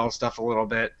Broken Bell stuff a little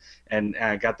bit, and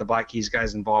got the Black Keys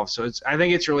guys involved. So I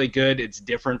think it's really good. It's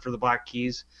different for the Black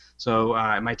Keys, so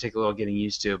it might take a little getting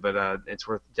used to, but it's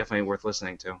definitely worth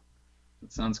listening to.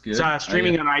 That sounds good. It's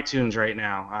streaming on iTunes right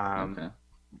now, Okay.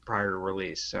 prior to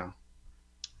release. So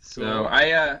So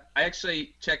I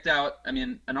actually checked out,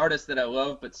 an artist that I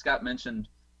love, but Scott mentioned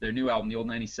their new album, The Old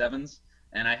 97s,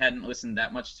 and I hadn't listened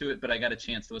that much to it, but I got a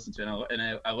chance to listen to it,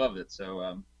 and I love it.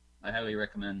 So I highly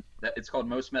recommend that. It's called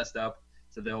Most Messed Up.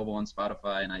 It's available on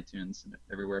Spotify and iTunes and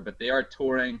everywhere. But they are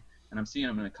touring, and I'm seeing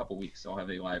them in a couple weeks, so I'll have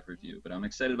a live review. But I'm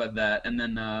excited about that. And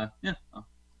then, I'll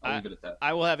leave it at that.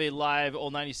 I will have a live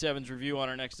Old 97s review on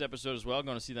our next episode as well.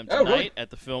 Going to see them Oh, tonight really?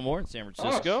 at the Fillmore in San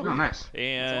Francisco. oh, nice.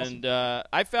 And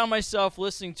I found myself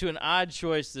listening to an odd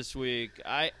choice this week.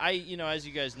 I as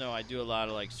you guys know, I do a lot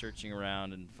of like searching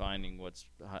around and finding what's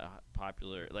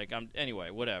popular. Anyway,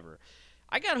 whatever.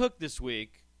 I got hooked this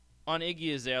week on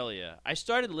Iggy Azalea. I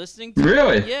started listening to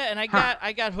Really? it. Yeah, and I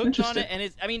got hooked on it.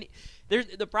 Interesting. And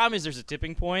the problem is there's a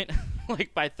tipping point.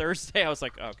 Like by Thursday, I was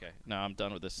like, okay, no, I'm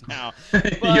done with this now. You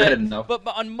had enough. But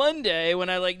on Monday, when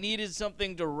I needed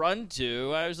something to run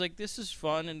to, I was like, this is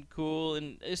fun and cool,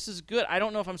 and this is good. I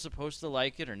don't know if I'm supposed to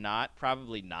like it or not.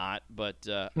 Probably not, but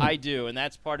I do, and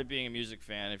that's part of being a music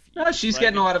fan. If She's like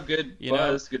getting it, a lot of good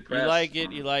buzz, good press.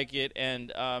 you like it,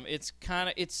 and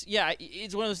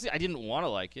it's one of those things. I didn't want to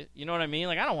like it. You know what I mean?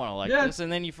 Like I don't want to like this,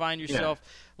 and then you find yourself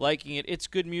liking it. It's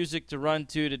good music to run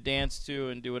to dance to,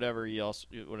 and do whatever else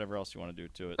you want to do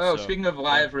to it. Oh, So, speaking of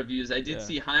live reviews, I did Yeah.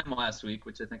 see Haim last week,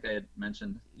 which I think I had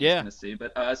mentioned. Yeah. I was gonna see,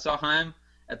 but I saw Haim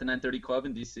at the 930 Club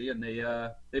in DC, and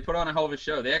they put on a hell of a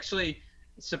show. They actually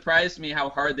surprised me how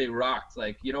hard they rocked.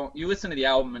 Like you listen to the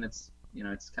album and it's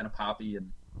it's kind of poppy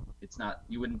and it's not,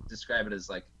 you wouldn't describe it as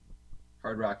like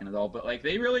hard rocking at all, but like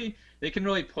they can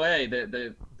really play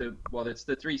well, it's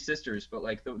the three sisters, but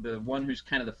like the one who's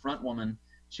kind of the front woman.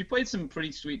 She played some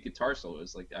pretty sweet guitar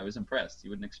solos. Like I was impressed. You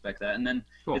wouldn't expect that. And then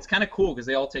It's kind of cool because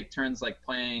they all take turns like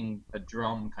playing a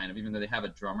drum, kind of, even though they have a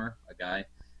drummer, a guy,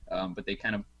 but they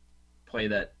kind of play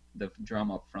the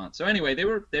drum up front. So anyway, they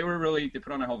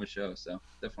put on a hell of a show. So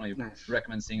definitely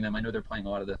recommend seeing them. I know they're playing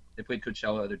they played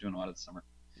Coachella. They're doing a lot of the summer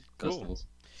festivals.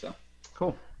 So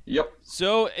Cool. Yep.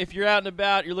 So if you're out and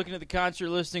about, you're looking at the concert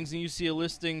listings and you see a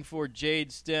listing for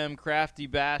Jade Stem, Crafty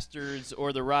Bastards,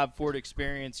 or the Rob Ford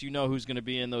Experience, you know who's going to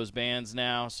be in those bands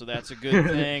now, so that's a good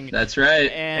thing. That's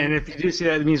right. And if you do see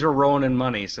that, it means we're rolling in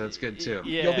money, so it's good too.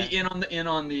 Yeah. You'll be in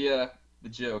on the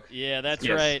joke. Yeah, that's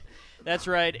Yes. right. That's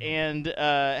right. And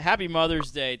happy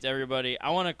Mother's Day to everybody. I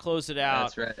want to close it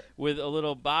out That's right. with a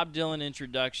little Bob Dylan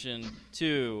introduction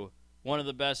to one of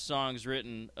the best songs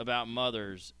written about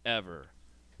mothers ever.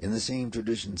 In the same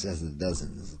traditions as the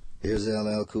dozens, here's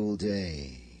LL Cool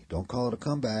J. Don't call it a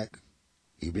comeback.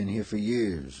 He been here for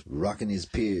years, rocking his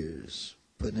peers,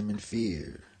 putting them in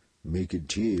fear, making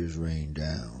tears rain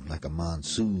down like a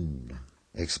monsoon.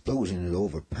 Explosion is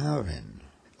overpowering.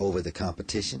 Over the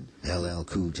competition, LL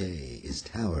Cool J is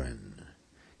towering.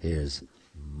 Here's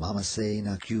Mama Say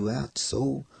Knock You Out,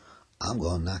 so I'm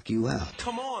gonna knock you out.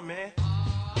 Come on, man.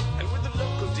 And with the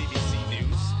local DVC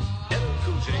news, LL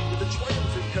Cool J with a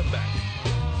triumphant comeback.